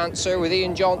Pendor Dancer with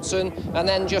Ian Johnson, and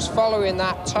then just following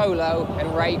that, Tolo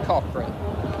and Ray Cochrane.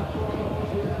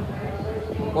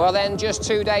 Well, then, just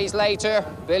 2 days later,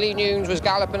 Billy Nunes was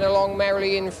galloping along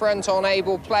merrily in front on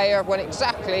Able Player when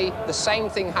exactly the same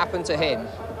thing happened to him.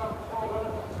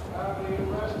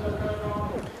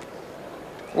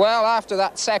 Well, after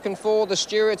that second fall, the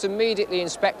stewards immediately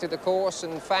inspected the course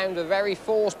and found a very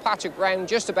forced patch of ground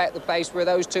just about the place where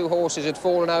those 2 horses had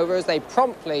fallen over, as they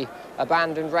promptly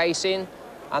abandoned racing.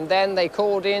 And then they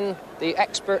called in the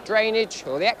expert drainage,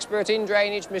 or the expert in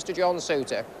drainage, Mr. John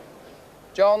Souter.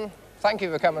 John, thank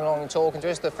you for coming along and talking to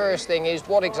us. The first thing is,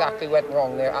 what exactly went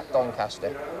wrong there at Doncaster?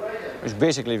 It was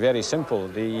basically very simple.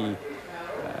 The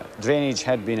drainage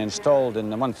had been installed in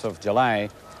the month of July,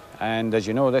 and as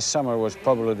you know, this summer was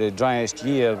probably the driest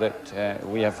year that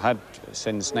we have had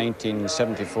since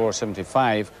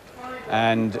 1974-75,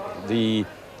 and the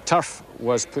turf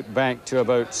was put back to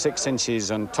about 6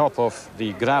 inches on top of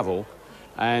the gravel,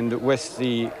 and with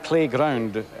the clay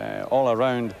ground all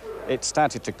around, it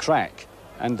started to crack,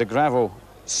 and the gravel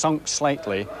sunk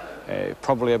slightly,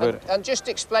 probably about... And just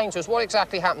explain to us what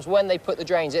exactly happens when they put the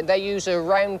drains in. They use a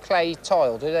round clay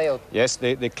tile, do they? Yes,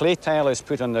 the clay tile is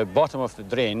put on the bottom of the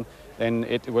drain, then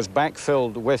it was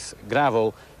backfilled with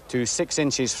gravel to 6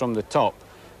 inches from the top.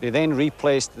 They then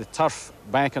replaced the turf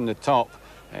back on the top,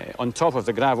 on top of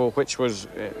the gravel, which was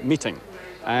meeting.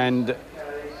 And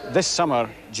this summer,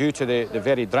 due to the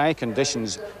very dry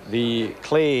conditions, the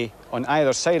clay on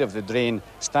either side of the drain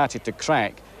started to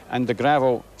crack, and the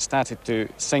gravel started to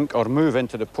sink or move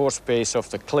into the pore space of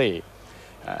the clay.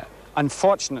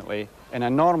 Unfortunately, in a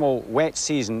normal wet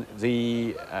season,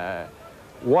 the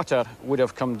water would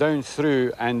have come down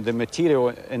through and the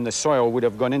material in the soil would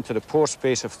have gone into the pore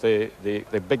space of the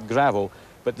big gravel.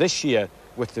 But this year,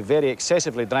 with the very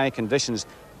excessively dry conditions,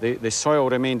 the soil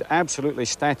remained absolutely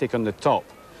static on the top.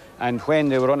 And when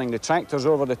they were running the tractors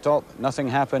over the top, nothing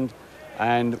happened.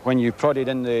 And when you prodded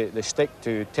in the stick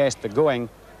to test the going,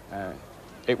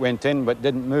 it went in but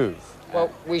didn't move. Well,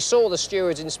 we saw the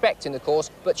stewards inspecting the course,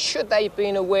 but should they have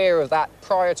been aware of that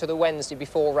prior to the Wednesday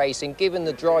before racing, given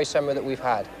the dry summer that we've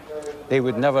had? They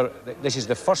would never. This is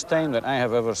the first time that I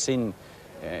have ever seen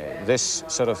this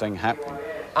sort of thing happen.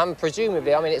 And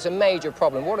presumably, I mean, it's a major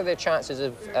problem. What are the chances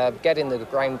of getting the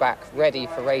ground back ready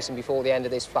for racing before the end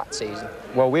of this flat season?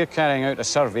 Well, we're carrying out a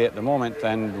survey at the moment,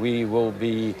 and we will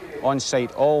be on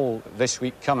site all this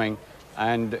week coming,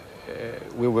 and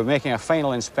we'll be making a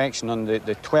final inspection on the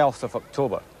 12th of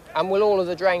October. And will all of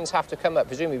the drains have to come up?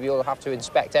 Presumably, you'll have to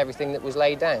inspect everything that was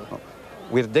laid down.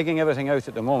 We're digging everything out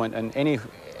at the moment, and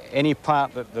any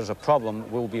part that there's a problem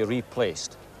will be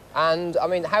replaced. And, I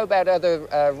mean, how about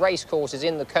other race courses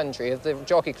in the country? Have the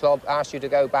Jockey Club asked you to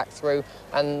go back through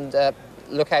and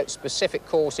look out specific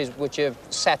courses which are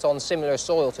set on similar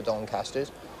soil to Doncaster's?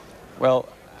 Well,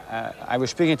 I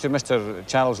was speaking to Mr.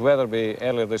 Charles Weatherby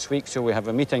earlier this week, so we have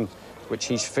a meeting which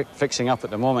he's fixing up at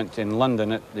the moment in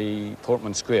London at the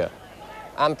Portman Square.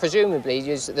 And presumably,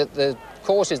 the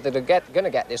courses that are going to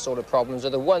get this sort of problems are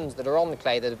the ones that are on the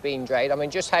clay that have been drained. I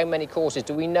mean, just how many courses?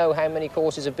 Do we know how many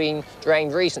courses have been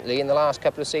drained recently in the last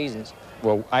couple of seasons?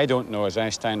 Well, I don't know as I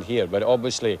stand here, but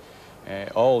obviously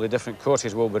all the different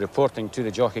courses will be reporting to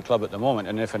the Jockey Club at the moment,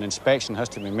 and if an inspection has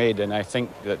to be made, then I think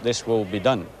that this will be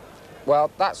done. Well,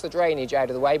 that's the drainage out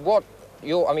of the way.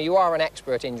 I mean, you are an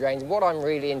expert in drains. What I'm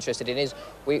really interested in is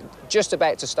we're just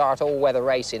about to start all-weather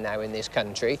racing now in this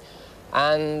country.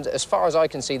 And as far as I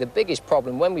can see, the biggest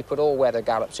problem when we put all-weather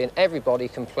gallops in, everybody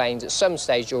complains at some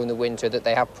stage during the winter that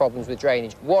they have problems with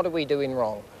drainage. What are we doing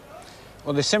wrong?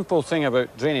 Well, the simple thing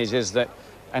about drainage is that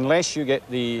unless you get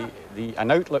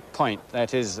an outlet point,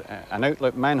 that is an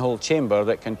outlet manhole chamber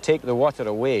that can take the water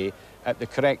away at the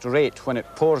correct rate when it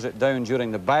pours it down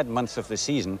during the bad months of the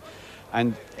season,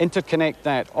 and interconnect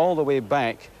that all the way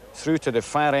back through to the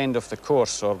far end of the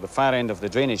course or the far end of the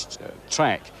drainage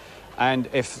track. And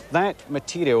if that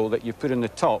material that you put in the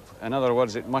top, in other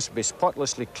words, it must be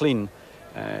spotlessly clean,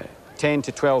 10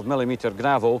 to 12 millimetre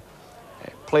gravel,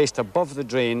 placed above the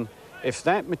drain, if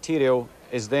that material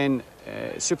is then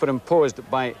superimposed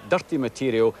by dirty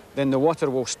material, then the water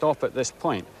will stop at this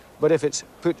point. But if it's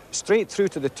put straight through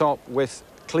to the top with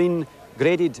clean,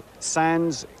 graded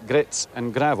sands, grits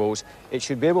and gravels, it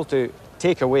should be able to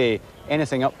take away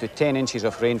anything up to 10 inches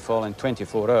of rainfall in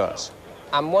 24 hours.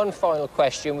 And one final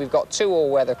question. We've got 2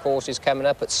 all-weather courses coming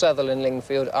up at Sutherland and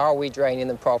Lingfield. Are we draining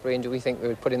them properly, and do we think we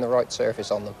would put in the right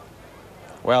surface on them?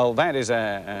 Well, that is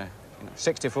a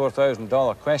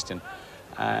 $64,000 question.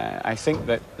 I think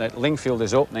that Lingfield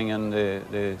is opening on the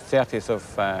 30th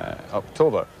of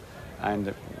October,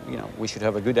 and we should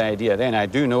have a good idea then. I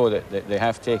do know that they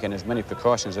have taken as many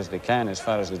precautions as they can as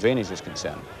far as the drainage is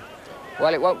concerned.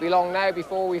 Well, it won't be long now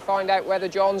before we find out whether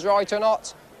John's right or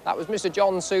not. That was Mr.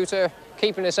 John Souter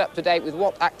keeping us up to date with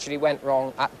what actually went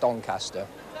wrong at Doncaster.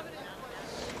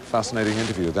 Fascinating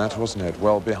interview, that, wasn't it?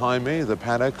 Well, behind me, the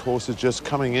paddock, horses just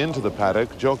coming into the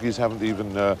paddock. Jockeys haven't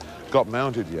even got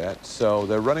mounted yet, so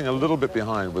they're running a little bit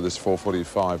behind with this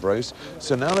 4:45 race.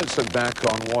 So now let's look back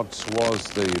on what was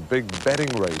the big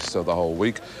betting race of the whole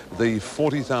week, the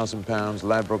 £40,000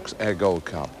 Ladbrokes Air Gold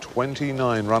Cup.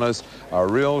 29 runners, a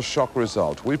real shock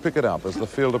result. We pick it up as the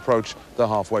field approached the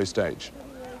halfway stage.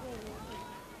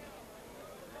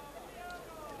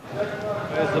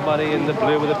 There's the money in the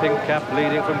blue with a pink cap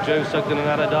leading from Joe Sugden and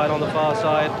Anodyne on the far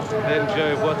side. Then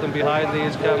Joe Worth, and behind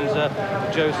these comes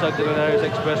Joe Sugden and Aries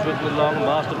Express ridden along.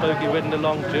 Master Pokey ridden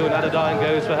along too, and Anodyne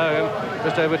goes for home.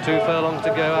 Just over 2 furlongs to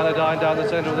go. Anodyne down the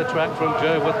centre of the track from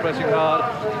Joe Worth pressing hard.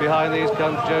 Behind these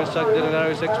comes Joe Sugden and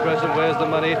Aries Express, and where's the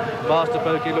money? Master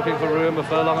Pokey looking for room, 1.5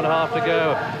 furlongs to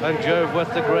go. And Joe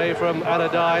Worth the grey from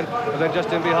Anodyne. And then just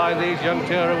in behind these, Young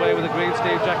Tour away with a green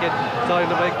sleeve jacket, starting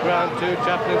to make ground too.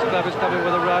 Chaplin's Club is coming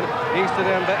with a run. Easton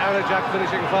Ember, Anna Jack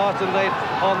finishing fast and late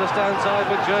on the stand side,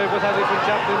 but Joe Worth has it from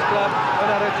Chaplin's Club, and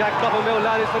Anna Jack Coppermill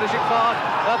Lad is finishing fast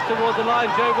up towards the line.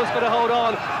 Joe Worth's going to hold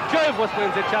on. Joe Worth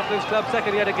wins at Chaplin's Club,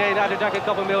 second yet again. Anna Jack and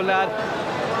Coppermill Lad.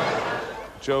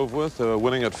 Joe Worth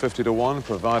winning at 50-1,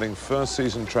 providing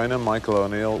first-season trainer Michael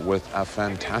O'Neill with a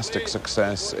fantastic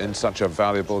success in such a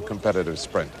valuable competitive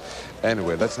sprint.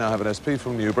 Anyway, let's now have an SP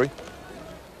from Newbury.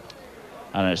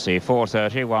 And it's the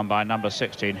 4:30, won by number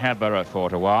 16, Hedberg at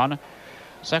 4-1.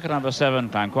 Second, number 7,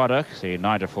 Glenquaddock, the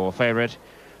 9-4 favourite.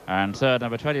 And third,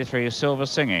 number 23, Silver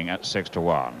Singing at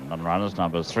 6-1. And runners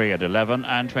numbers 3 at 11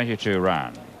 and 22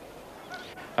 ran.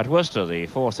 At Worcester, the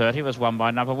 4:30 was won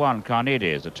by number 1,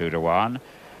 Carneades at 2-1.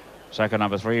 Second,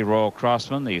 number 3, Royal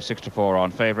Crossman, the 6-4 on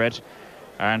favourite.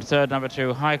 And third, number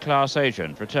 2, High Class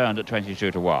Agent, returned at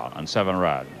 22-1 and 7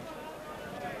 ran.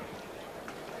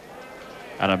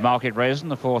 And at Market Raisin,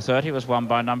 the 4:30 was won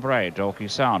by number 8, Dalkey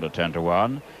Sound at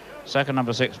 10-1. Second,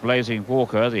 number 6, Blazing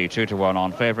Walker, the 2-1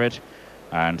 on favourite.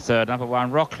 And third, number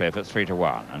 1, Rockcliffe at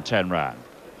 3-1 and 10 ran.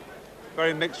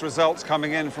 Very mixed results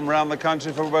coming in from around the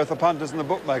country for both the punters and the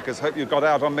bookmakers. Hope you got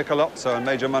out on Michelozzo and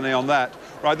made your money on that.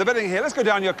 Right, the betting here. Let's go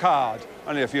down your card.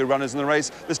 Only a few runners in the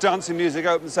race. This Dancing Music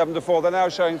opened 7-4. They're now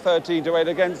showing 13-8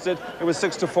 against it. It was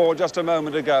 6-4 just a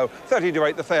moment ago.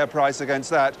 13-8, the fair price against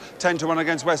that. 10-1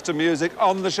 against Western Music.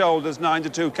 On the shoulders,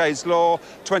 9-2 Case Law.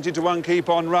 20-1 Keep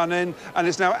On Running. And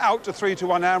it's now out to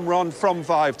 3-1 Amron from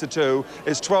 5-2.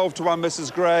 It's 12-1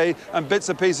 Mrs. Gray. And bits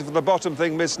and pieces for the bottom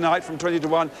thing, Miss Knight, from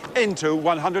 20-1 into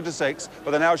 100-6.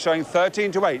 But they're now showing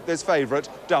 13-8, this favourite,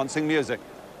 Dancing Music.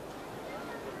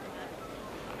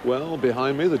 Well,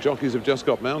 behind me, the jockeys have just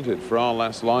got mounted for our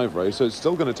last live race, so it's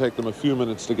still going to take them a few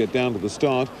minutes to get down to the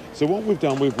start. So what we've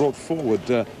done, we've brought forward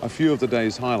a few of the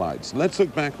day's highlights. Let's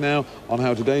look back now on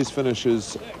how today's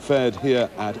finishers fared here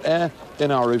at Ayr in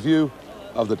our review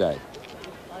of the day.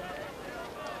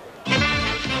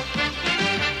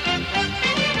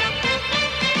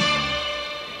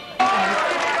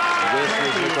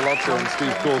 And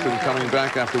Steve Coulthard coming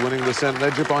back after winning the St.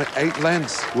 Leger by 8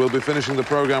 lengths. We'll be finishing the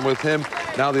programme with him.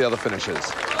 Now the other finishers.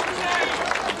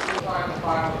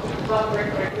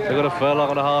 They've got a furlong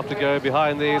and a half to go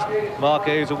behind these. Mark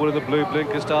Hazelwood in the blue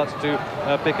blinker starts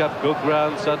to pick up good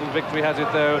ground. Sudden Victory has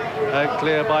it though, and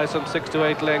clear by some 6 to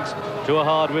 8 lengths to a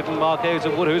hard-ridden Mark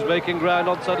Hazelwood, who's making ground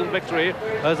on Sudden Victory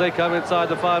as they come inside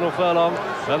the final furlong.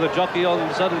 And the jockey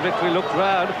on Sudden Victory looks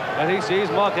round and he sees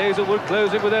Mark Hazelwood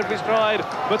closing with every stride,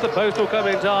 but the post will come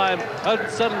in time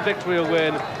and Sudden Victory will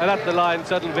win. And at the line,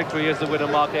 Sudden Victory is the winner,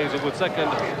 Mark Hazelwood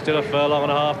second. Still a furlong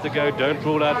and a half to go. Don't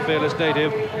rule out Fearless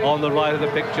Native on the right of the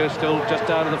picture, still just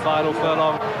down to the final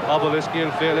furlong. Obeliski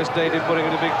and Fearless Native putting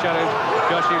in a big challenge.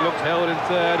 Gushing looks held in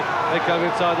third. They come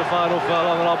inside the final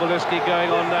furlong and Obeliski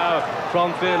going on now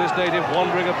from Fearless Native,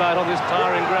 wandering about on this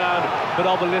tiring ground, but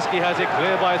Obeliski has it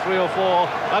clear by 3 or 4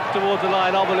 up towards the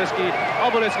line.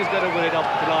 Obeliski's going to win it up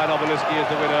the line. Obeliski is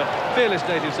the winner. Fearless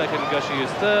Native second, Gushy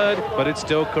is third, but it's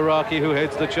still Karaki who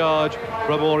heads the charge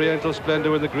from Oriental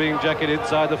Splendor in the green jacket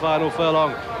inside the final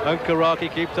furlong, and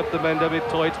Karaki keeps up the Menda with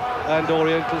Toit and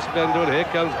Oriental Splendor, and here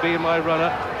comes Be My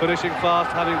Runner finishing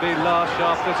fast, having been last.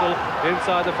 Sharp Thistle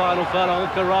inside the final furlong,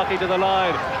 and Karaki to the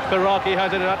line. Karaki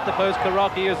has it at the post.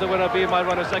 Karaki is the winner. Be My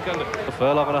Runner second. A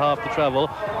furlong and a half to travel.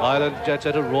 Island Jet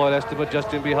Setter, Royal Estimate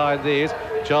just in behind these.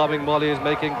 Charming Molly is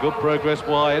making good progress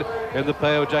wide in the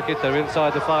pale jacket. They're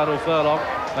inside the final furlong.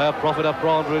 Prophet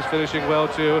Aprendre is finishing well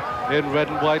too in red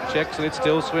and white checks, and it's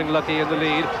still Swing Lucky in the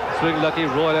lead. Swing Lucky,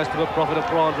 Royal Estimate, Prophet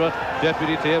Aprendre,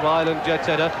 Deputy Tim, Island Jet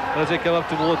Setter. And as they come up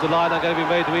towards the line, I'm going to be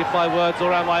made to eat my words,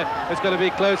 or am I? It's going to be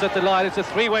close at the line. It's a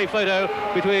three-way photo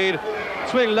between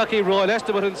Swing Lucky, Royal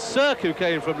Estimate and Cirque, who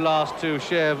came from last to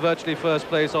share virtually first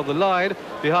place on the line.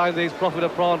 Behind these, Prophet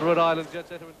Aprendre and Island Jet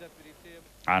Setter and Deputy Tim.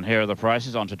 And here are the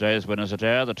prices on today's winners at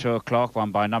Ayr. The 2 o'clock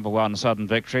won by number 1 Sudden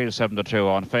Victory, 7-2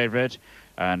 on favourite.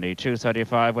 And the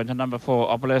 2.35 went to number 4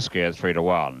 Obeliski at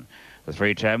 3-1. The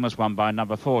 3.10 was won by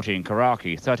number 14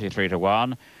 Karaki,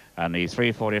 33-1. And the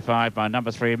 3.45 by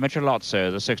number 3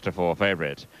 Michelozzo, the 6-4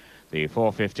 favourite. The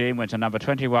 4.15 went to number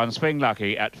 21 Swing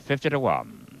Lucky at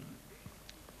 50-1.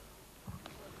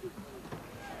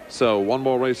 So one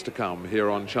more race to come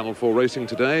here on Channel 4 Racing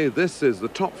today. This is the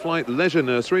Top Flight Leisure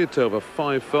Nursery. It's over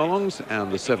 5 furlongs,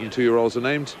 and the 7 2-year-olds are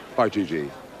named by GG.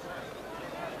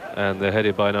 And they're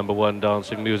headed by number 1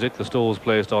 Dancing Music. The stall's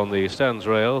placed on the stands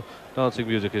rail. Dancing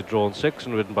Music is drawn 6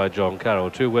 and ridden by John Carroll.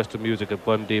 2 Western Music at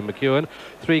 1 Dean McEwen.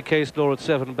 3 Case Law at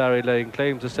 7, Barry laying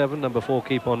claim to 7. Number 4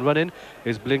 Keep On Running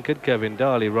is Blinkered. Kevin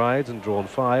Darley rides and drawn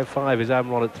 5. 5 is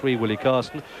Amron at 3, Willie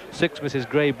Carson. 6 Mrs.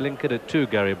 Gray Blinkered at 2,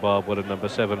 Gary Barbwell, and number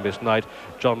 7 Miss Knight.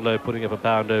 John Lowe putting up a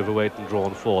pound overweight and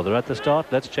drawn 4. They're at the start.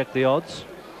 Let's check the odds.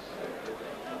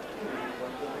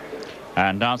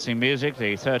 And Dancing Music,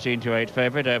 the 13-8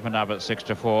 favourite, opened up at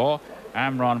 6-4.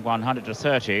 Amron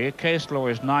 100-30. Case Law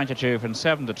is 9-2 from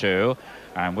 7-2.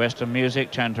 And Western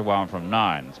Music 10-1 from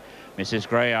 9s. Mrs.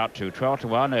 Gray out to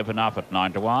 12-1, open up at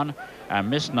 9-1. And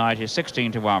Miss Knight is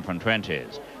 16-1 from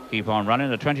 20s. Keep On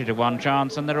Running, a 20-1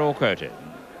 chance, and they're all quoted.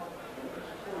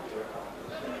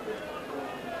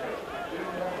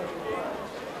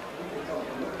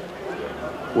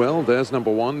 Well, there's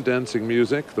number 1, Dancing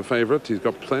Music, the favourite. He's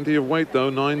got plenty of weight, though,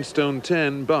 9 stone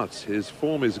 10, but his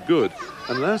form is good.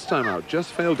 And last time out,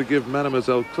 just failed to give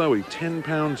Mademoiselle Chloe 10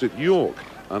 pounds at York.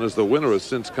 And as the winner has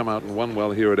since come out and won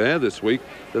well here at Ayr this week,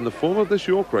 then the form of this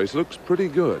York race looks pretty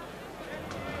good.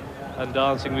 and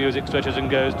Dancing Music stretches and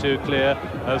goes too clear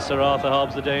of Sir Arthur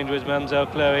Hobbs. The danger is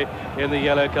Mamselle Chloe in the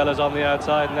yellow colours on the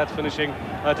outside, and that's finishing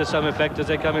to some effect as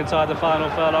they come inside the final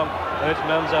furlong. And it's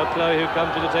Mamselle Chloe who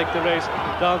comes in to take the race.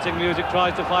 Dancing Music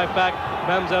tries to fight back.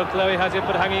 Mamselle Chloe has it,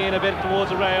 but hanging in a bit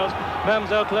towards the rails.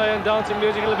 Mamselle Chloe and Dancing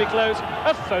Music, it'll be close.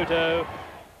 A photo.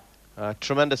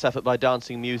 Tremendous effort by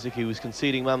Dancing Music, who was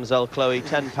conceding Mamselle Chloe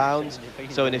 £10.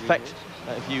 So in effect,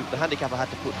 the handicapper had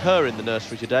to put her in the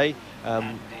nursery today.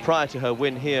 Prior to her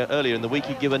win here earlier in the week,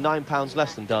 he'd give her £9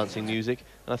 less than Dancing Music,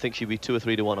 and I think she'd be 2 or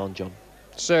 3 to 1 on, John.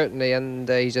 Certainly, and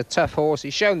he's a tough horse.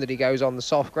 He's shown that he goes on the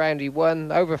soft ground. He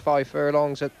won over 5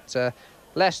 furlongs at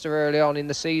Leicester early on in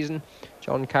the season.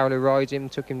 John Carroll, who rides him,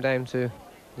 took him down to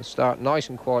the start nice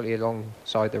and quietly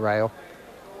alongside the rail.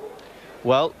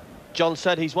 Well, John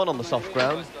said he's won on the soft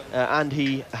ground, and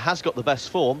he has got the best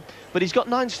form, but he's got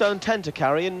 9 stone 10 to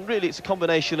carry, and really it's a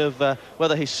combination of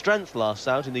whether his strength lasts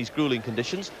out in these gruelling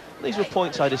conditions. These were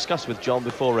points I discussed with John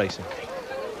before racing.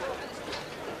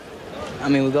 I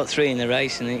mean, we've got 3 in the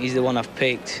race, and he's the one I've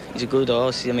picked. He's a good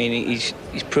horse. I mean, he's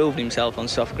proved himself on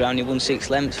soft ground. He won 6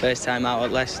 lengths first time out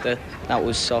at Leicester. That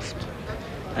was soft,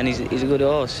 and he's a good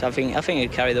horse. I think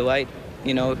he'd carry the weight,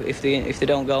 you know, if they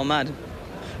don't go mad.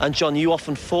 And John, you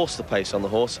often force the pace on the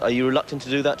horse. Are you reluctant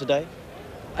to do that today?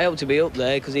 I hope to be up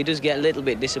there, because he does get a little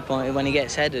bit disappointed when he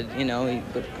gets headed, you know.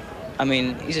 But I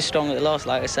mean, he's a strong little horse,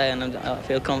 like I say, and I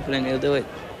feel confident he'll do it.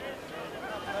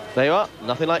 There you are,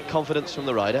 nothing like confidence from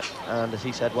the rider, and as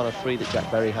he said, one of 3 that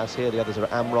Jack Berry has here. The others are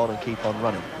Amron and Keep On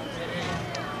Running.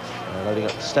 Loading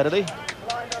up steadily.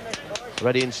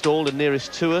 Ready installed, and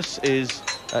nearest to us is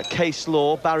Case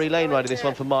Law. Barry Lane riding this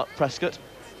one for Mark Prescott.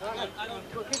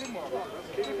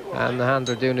 And the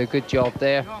handler doing a good job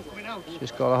there.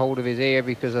 Just got a hold of his ear,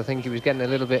 because I think he was getting a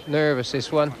little bit nervous,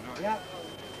 this one.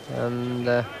 And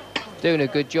doing a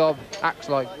good job. Acts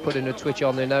like putting a twitch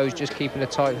on their nose, just keeping a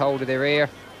tight hold of their ear.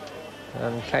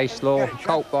 And Case Law,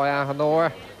 colt by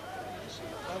Ahanora.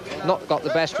 Not got the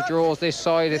best for draws this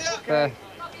side. If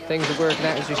things are working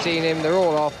out as you've seen him, they're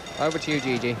all off. Over to you,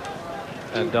 Gigi.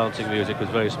 And Dancing Music was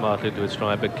very smartly into its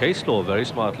stride, but Case Law very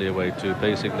smartly away too,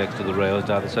 pacing next to the rails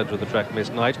down the centre of the track. Miss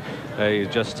Knight, he's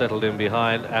just settled in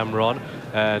behind Amron,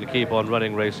 and Keep On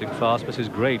Running racing fast. Mrs.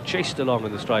 Gray chased along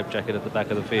in the striped jacket at the back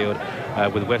of the field,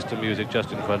 with Western Music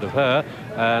just in front of her,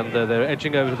 and they're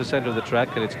edging over to the centre of the track,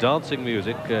 and it's Dancing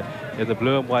Music in the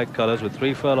blue and white colours with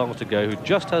 3 furlongs to go, who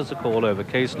just has the call over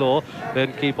Case Law.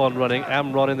 Then Keep On Running,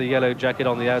 Amron in the yellow jacket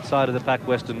on the outside of the pack,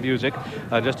 Western Music,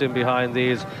 and just in behind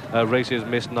these races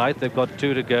Miss Knight. They've got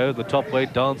 2 to go. The top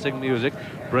weight, Dancing Music,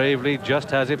 bravely just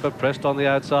has it, but pressed on the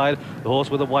outside. The horse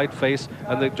with a white face,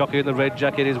 and the jockey in the red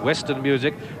jacket is Western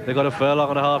Music. They've got a furlong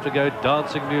and a half to go.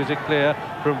 Dancing Music clear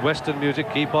from Western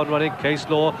Music. Keep On Running. Case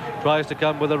Law tries to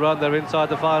come with a run. They're inside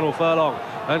the final furlong,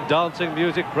 and Dancing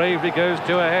Music bravely goes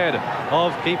 2 ahead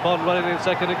of Keep On Running in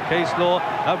second, and Case Law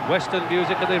and Western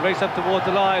Music, and they race up towards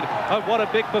the line. And what a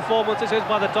big performance this is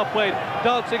by the top weight.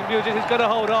 Dancing Music is going to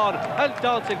hold on, and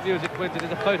Dancing Music wins it.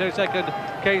 It's a photo second.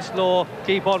 Case Law,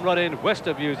 Keep On Running,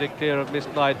 Western Music clear of Miss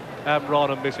Knight,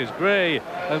 Amron and Mrs. Gray.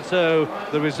 And so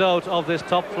the result of this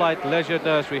top flight leisure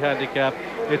nursery handicap,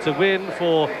 it's a win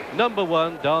for number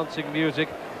 1, Dancing Music,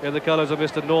 in the colours of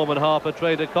Mr. Norman Harper,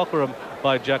 trained at Cockerham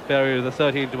by Jack Berry, the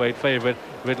 13-to-8 favourite,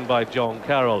 ridden by John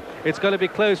Carroll. It's going to be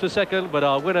close for second, but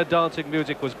our winner, Dancing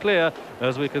Music, was clear,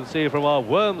 as we can see from our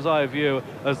worm's eye view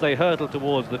as they hurtle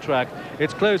towards the track.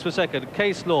 It's close for second.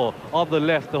 Case Law on the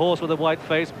left, the horse with a white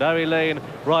face, Barry Lane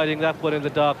riding that one in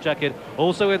the dark jacket.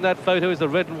 Also in that photo is the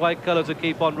red and white colours that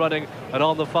Keep On Running, and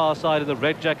on the far side of the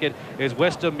red jacket is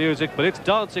Western Music, but it's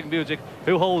Dancing Music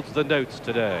who holds the notes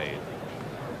today.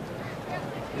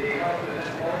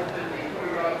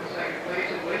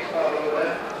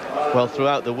 Well,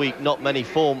 throughout the week, not many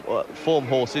form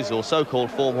horses, or so-called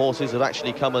form horses, have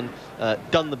actually come and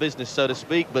done the business, so to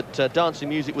speak. But Dancing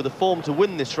Music, with a form to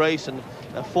win this race and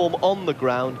a form on the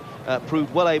ground,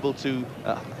 proved well able to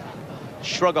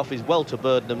shrug off his welter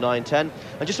burden of 9.10.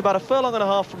 And just about a furlong and a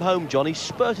half from home, John, he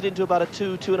spurted into about a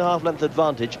 2.5 length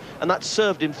advantage, and that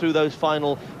served him through those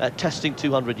final testing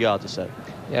 200 yards or so.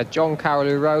 Yeah, John Carroll,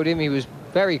 who rode him, he was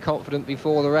very confident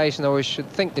before the race, and I should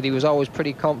think that he was always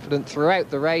pretty confident throughout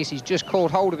the race. He's just caught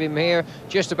hold of him here,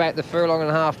 just about the furlong and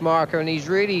a half marker, and he's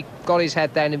really got his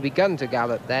head down and begun to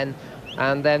gallop then.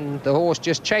 And then the horse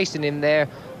just chasing him there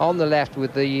on the left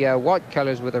with the white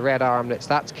colours with the red armlets.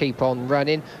 That's Keep On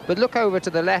Running. But look over to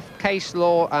the left, Case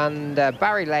Law and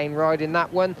Barry Lane riding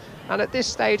that one. And at this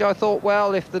stage I thought,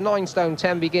 well, if the 9 stone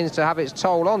 10 begins to have its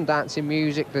toll on Dancing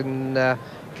Music, then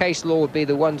Case Law would be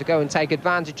the one to go and take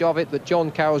advantage of it. But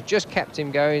John Carroll's just kept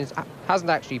him going,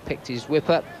 hasn't actually picked his whip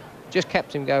up. just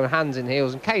kept him going hands in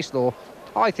heels. And Case Law,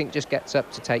 I think, just gets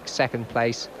up to take second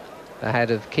place ahead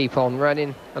of Keep On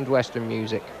Running and Western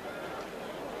Music.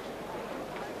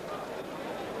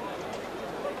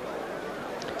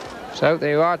 So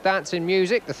there you are, Dancing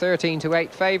Music, the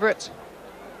 13-8 favourite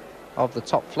of the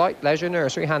Top Flight Leisure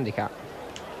Nursery Handicap.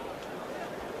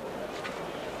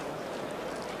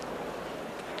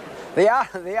 The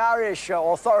Irish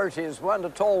authorities weren't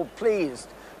at all pleased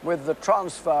with the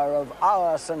transfer of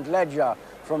Our St Leger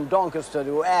from Doncaster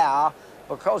to Ayr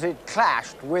because it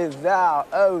clashed with their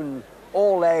own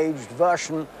all-aged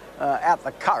version at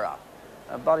the Curragh.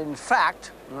 But in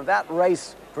fact, that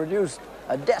race produced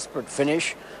a desperate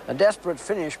finish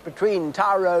between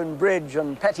Tyrone Bridge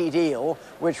and Petit Eel,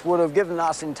 which would have given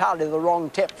us entirely the wrong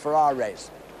tip for our race.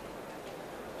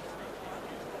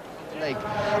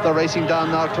 They're racing down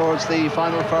now towards the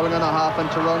final furlong and a half, and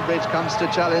Tyrone Bridge comes to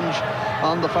challenge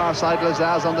on the far side.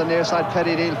 Lazaz on the near side,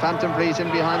 Petit Deal, Phantom Breeze in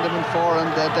behind them in 4, and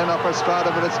then Upper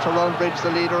Strata, but it's Tyrone Bridge the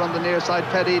leader on the near side,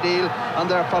 Petit Deal, and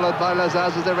they're followed by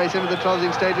Lazaz as they race into the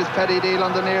closing stages. Petit Deal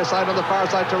on the near side, on the far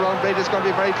side, Tyrone Bridge is going to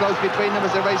be very close between them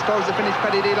as they race towards the finish.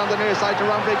 Petit Deal on the near side,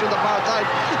 Tyrone Bridge on the far side,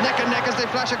 neck and neck as they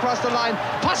flash across the line,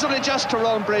 possibly just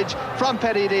Tyrone Bridge from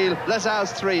Petit Deal.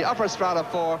 Lazaz 3, Upper Strata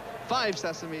 4, 5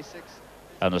 Sesame 6.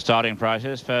 And the starting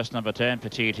prices: first number 10,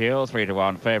 Petit Hill,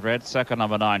 3-1 favourite. Second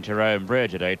number 9, Tyrone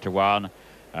Bridge at 8-1.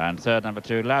 And third number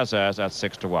 2, Lazars at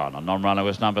 6-1. A non-runner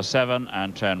was number 7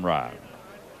 and 10 round.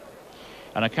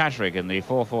 And a cash rig in the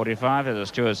 4:45 at the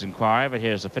Stewards' Inquiry, but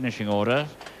here's the finishing order.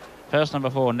 First number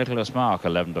 4, Nicholas Mark,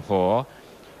 11-4.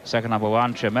 Second number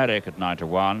 1, Chimeric at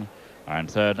 9-1. And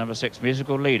third number 6,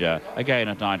 Musical Leader, again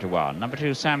at 9-1. Number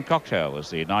 2, Sam Cocktail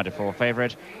was the 9-4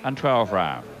 favourite and 12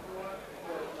 round.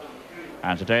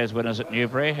 And today's winners at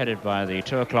Newbury, headed by the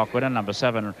 2 o'clock winner, number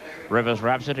 7, Rivers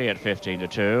Rhapsody at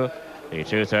 15-2. The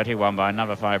 2:30 won by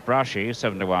number 5, Brushy,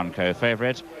 7-1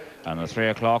 co-favourite. And the 3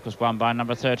 o'clock was won by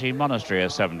number 13, Monastery, at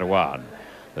 7-1.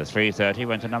 The 3:30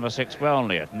 went to number 6,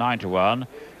 Welnley, at 9-1.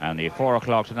 And the 4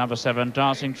 o'clock to number 7,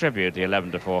 Dancing Tribute, the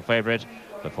 11-4 favourite.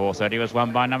 The 4:30 was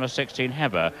won by number 16,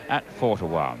 Heber, at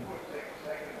 4-1.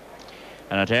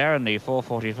 And at Ayr in the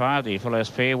 4:45, the full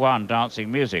SP, 1,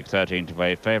 Dancing Music,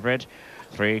 13-8 favourite.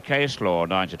 3, Case Law,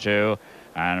 9-2,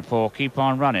 and 4, Keep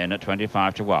On Running at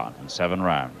 25-1, and 7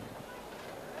 round.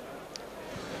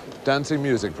 Dancing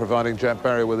Music providing Jack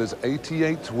Barry with his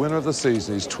 88th winner of the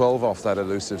season. He's 12 off that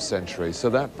elusive Century. So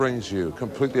that brings you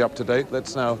completely up to date.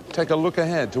 Let's now take a look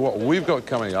ahead to what we've got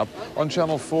coming up on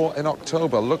Channel 4 in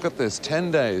October. Look at this, 10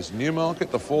 days,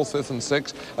 Newmarket, the 4th, 5th and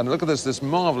 6th. And look at this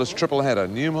marvellous triple header,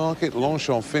 Newmarket,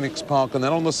 Longchamp, Phoenix Park. And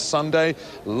then on the Sunday,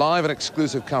 live and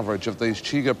exclusive coverage of the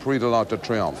Chiga Prix de l'Arc de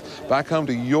Triomphe. Back home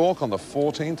to York on the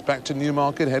 14th, back to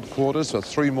Newmarket headquarters for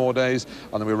 3 more days.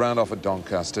 And then we round off at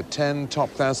Doncaster. 10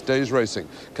 top-class days racing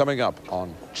coming up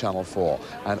on Channel 4.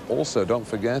 And also, don't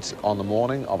forget, on the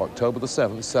morning of October the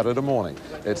 7th, Saturday morning,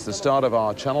 it's the start of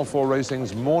our Channel 4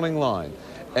 Racing's morning line.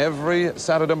 Every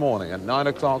Saturday morning at 9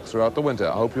 o'clock throughout the winter.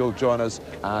 I hope you'll join us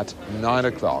at 9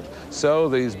 o'clock. So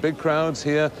these big crowds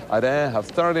here at Ayr have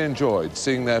thoroughly enjoyed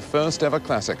seeing their first ever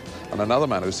classic. And another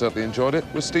man who certainly enjoyed it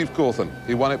was Steve Cawthon.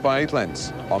 He won it by 8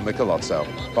 lengths on Michelozzo.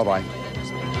 Bye-bye.